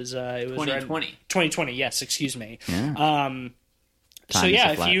 Mm-hmm. It was 2020. 2020, yes, excuse me. Yeah. So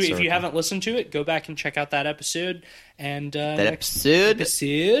yeah, if you haven't listened to it, go back and check out that episode. And episode,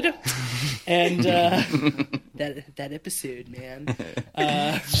 and that episode, man.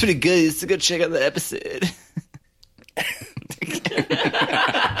 It's pretty good. So go check out that episode.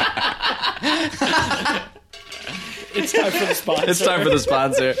 It's time for the sponsor. It's time for the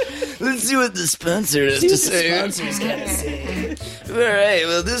sponsor. Let's see what the sponsor has to say. Sponsor's got to say. All right.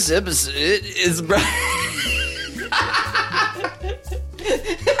 Well, this episode is brought.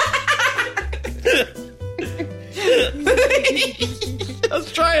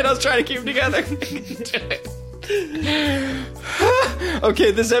 I was trying to keep them together.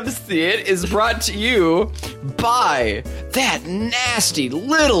 Okay, this episode is brought to you by that nasty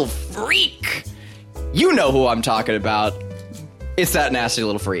little freak. You know who I'm talking about. It's that nasty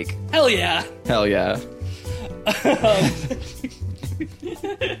little freak. Hell yeah. Hell yeah.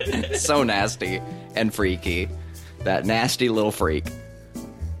 So nasty and freaky. That nasty little freak.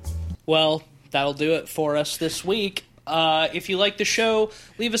 Well, that'll do it for us this week. If you like the show,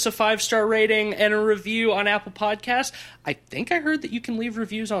 leave us a 5-star rating and a review on Apple Podcasts. I think I heard that you can leave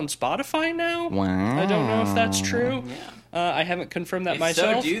reviews on Spotify now. Wow. I don't know if that's true. Yeah. I haven't confirmed that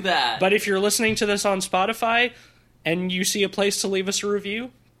myself. So do that. But if you're listening to this on Spotify and you see a place to leave us a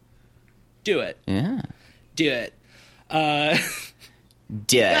review, do it. Yeah. Do it.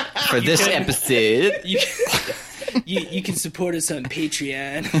 for this episode. You can support us on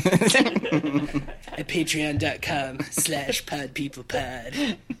Patreon at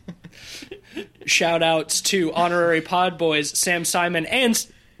patreon.com/podpeoplepod. Shout outs to honorary pod boys Sam Simon and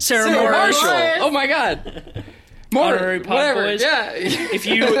Sarah Marshall. Oh my god. Honorary pod boys. Yeah. If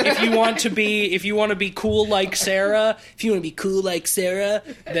you want to be cool like Sarah,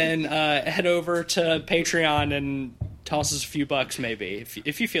 then head over to Patreon and toss us a few bucks maybe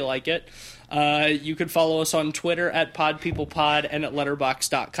if you feel like it. You could follow us on Twitter at podpeoplepod and at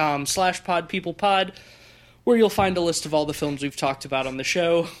letterboxd.com/podpeoplepod, where you'll find a list of all the films we've talked about on the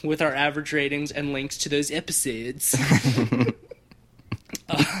show with our average ratings and links to those episodes.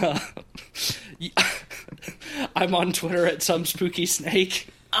 I'm on Twitter at SomeSpookySnake.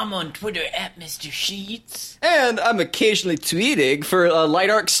 I'm on Twitter at Mr. Sheets. And I'm occasionally tweeting for Light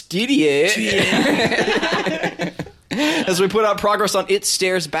Arc Studio. As we put out progress on It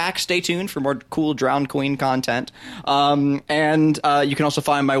Stares Back, stay tuned for more cool Drowned Queen content. And you can also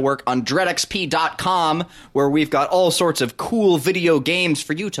find my work on dreadxp.com, where we've got all sorts of cool video games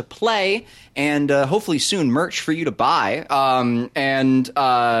for you to play, and hopefully soon merch for you to buy.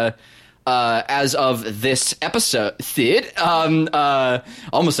 As of this episode,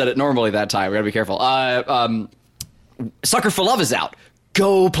 almost said it normally that time. We gotta be careful. Sucker for Love is out.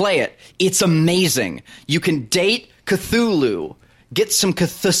 Go play it. It's amazing. You can date Cthulhu. Get some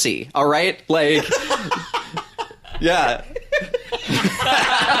Cthulhu, all right? Like, yeah.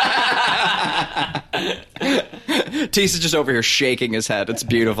 Tease is just over here shaking his head. It's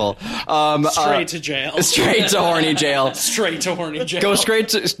beautiful. Straight to jail. Straight to horny jail. Straight to horny jail. Go straight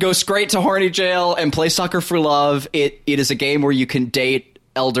to horny jail and play Sucker for Love. It is a game where you can date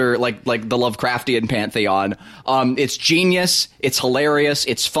elder like the Lovecraftian pantheon. It's genius. It's hilarious.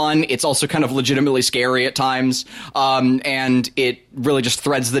 It's fun. It's also kind of legitimately scary at times. And it really just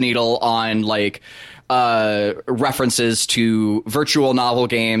threads the needle on like references to virtual novel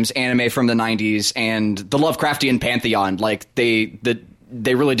games, anime from the 90s, and the Lovecraftian pantheon. Like they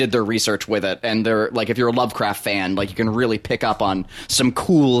really did their research with it, and they're like, if you're a Lovecraft fan, like you can really pick up on some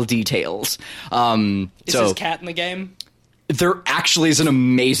cool details. Is his cat in the game? There actually is an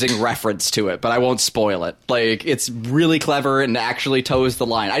amazing reference to it, but I won't spoil it. Like, it's really clever and actually toes the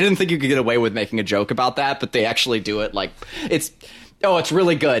line. I didn't think you could get away with making a joke about that, but they actually do it. Like, it's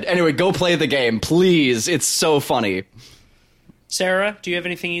really good. Anyway, go play the game, please. It's so funny. Sarah, do you have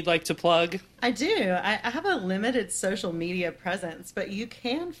anything you'd like to plug? I do. I have a limited social media presence, but you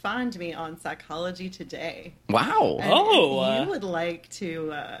can find me on Psychology Today. Wow. And if you would like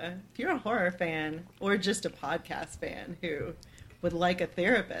to, if you're a horror fan or just a podcast fan who would like a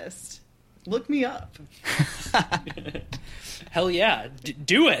therapist, look me up. Hell yeah.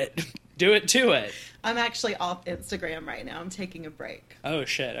 Do it. Do it to it. I'm actually off Instagram right now. I'm taking a break. Oh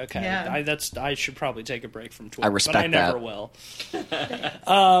shit! Okay, yeah. I should probably take a break from Twitter. I respect but I never that. will.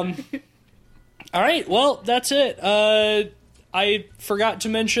 All right, well that's it. I forgot to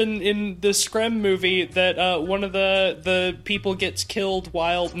mention in the Scream movie that one of the people gets killed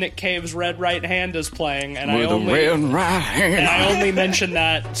while Nick Cave's Red Right Hand is playing, and I only mention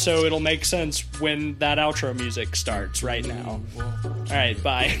that so it'll make sense when that outro music starts right now. All right,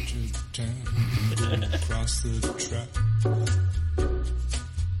 bye. Across the track,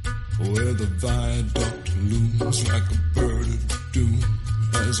 where the viaduct looms like a bird of doom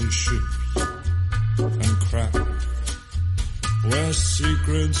as it shifts and cracks, where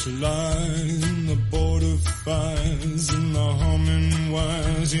secrets lie in the border fires and the humming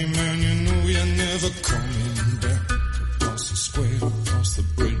wires. Yeah, man, you know you're never coming back. Across the square, across the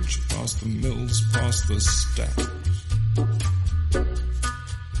bridge, across the mills, past the stacks.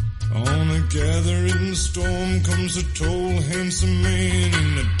 On a gathering storm comes a tall, handsome man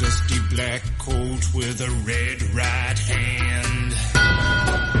in a dusty black coat with a red right hand.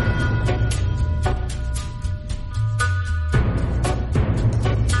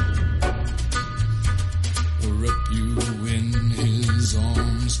 Wrap you in his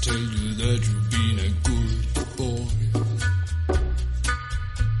arms, tell you that you've been a good boy.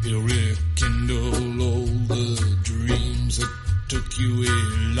 He'll rekindle all the dreams that took you a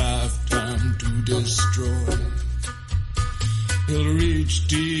lifetime to destroy. He'll reach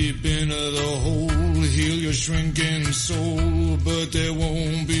deep into the hole, heal your shrinking soul, but there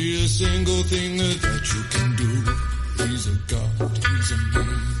won't be a single thing that you can do. He's a god, he's a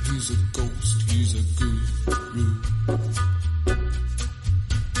man, he's a ghost, he's a guru.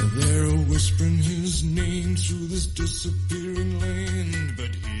 They're whispering his name through this disappearing land.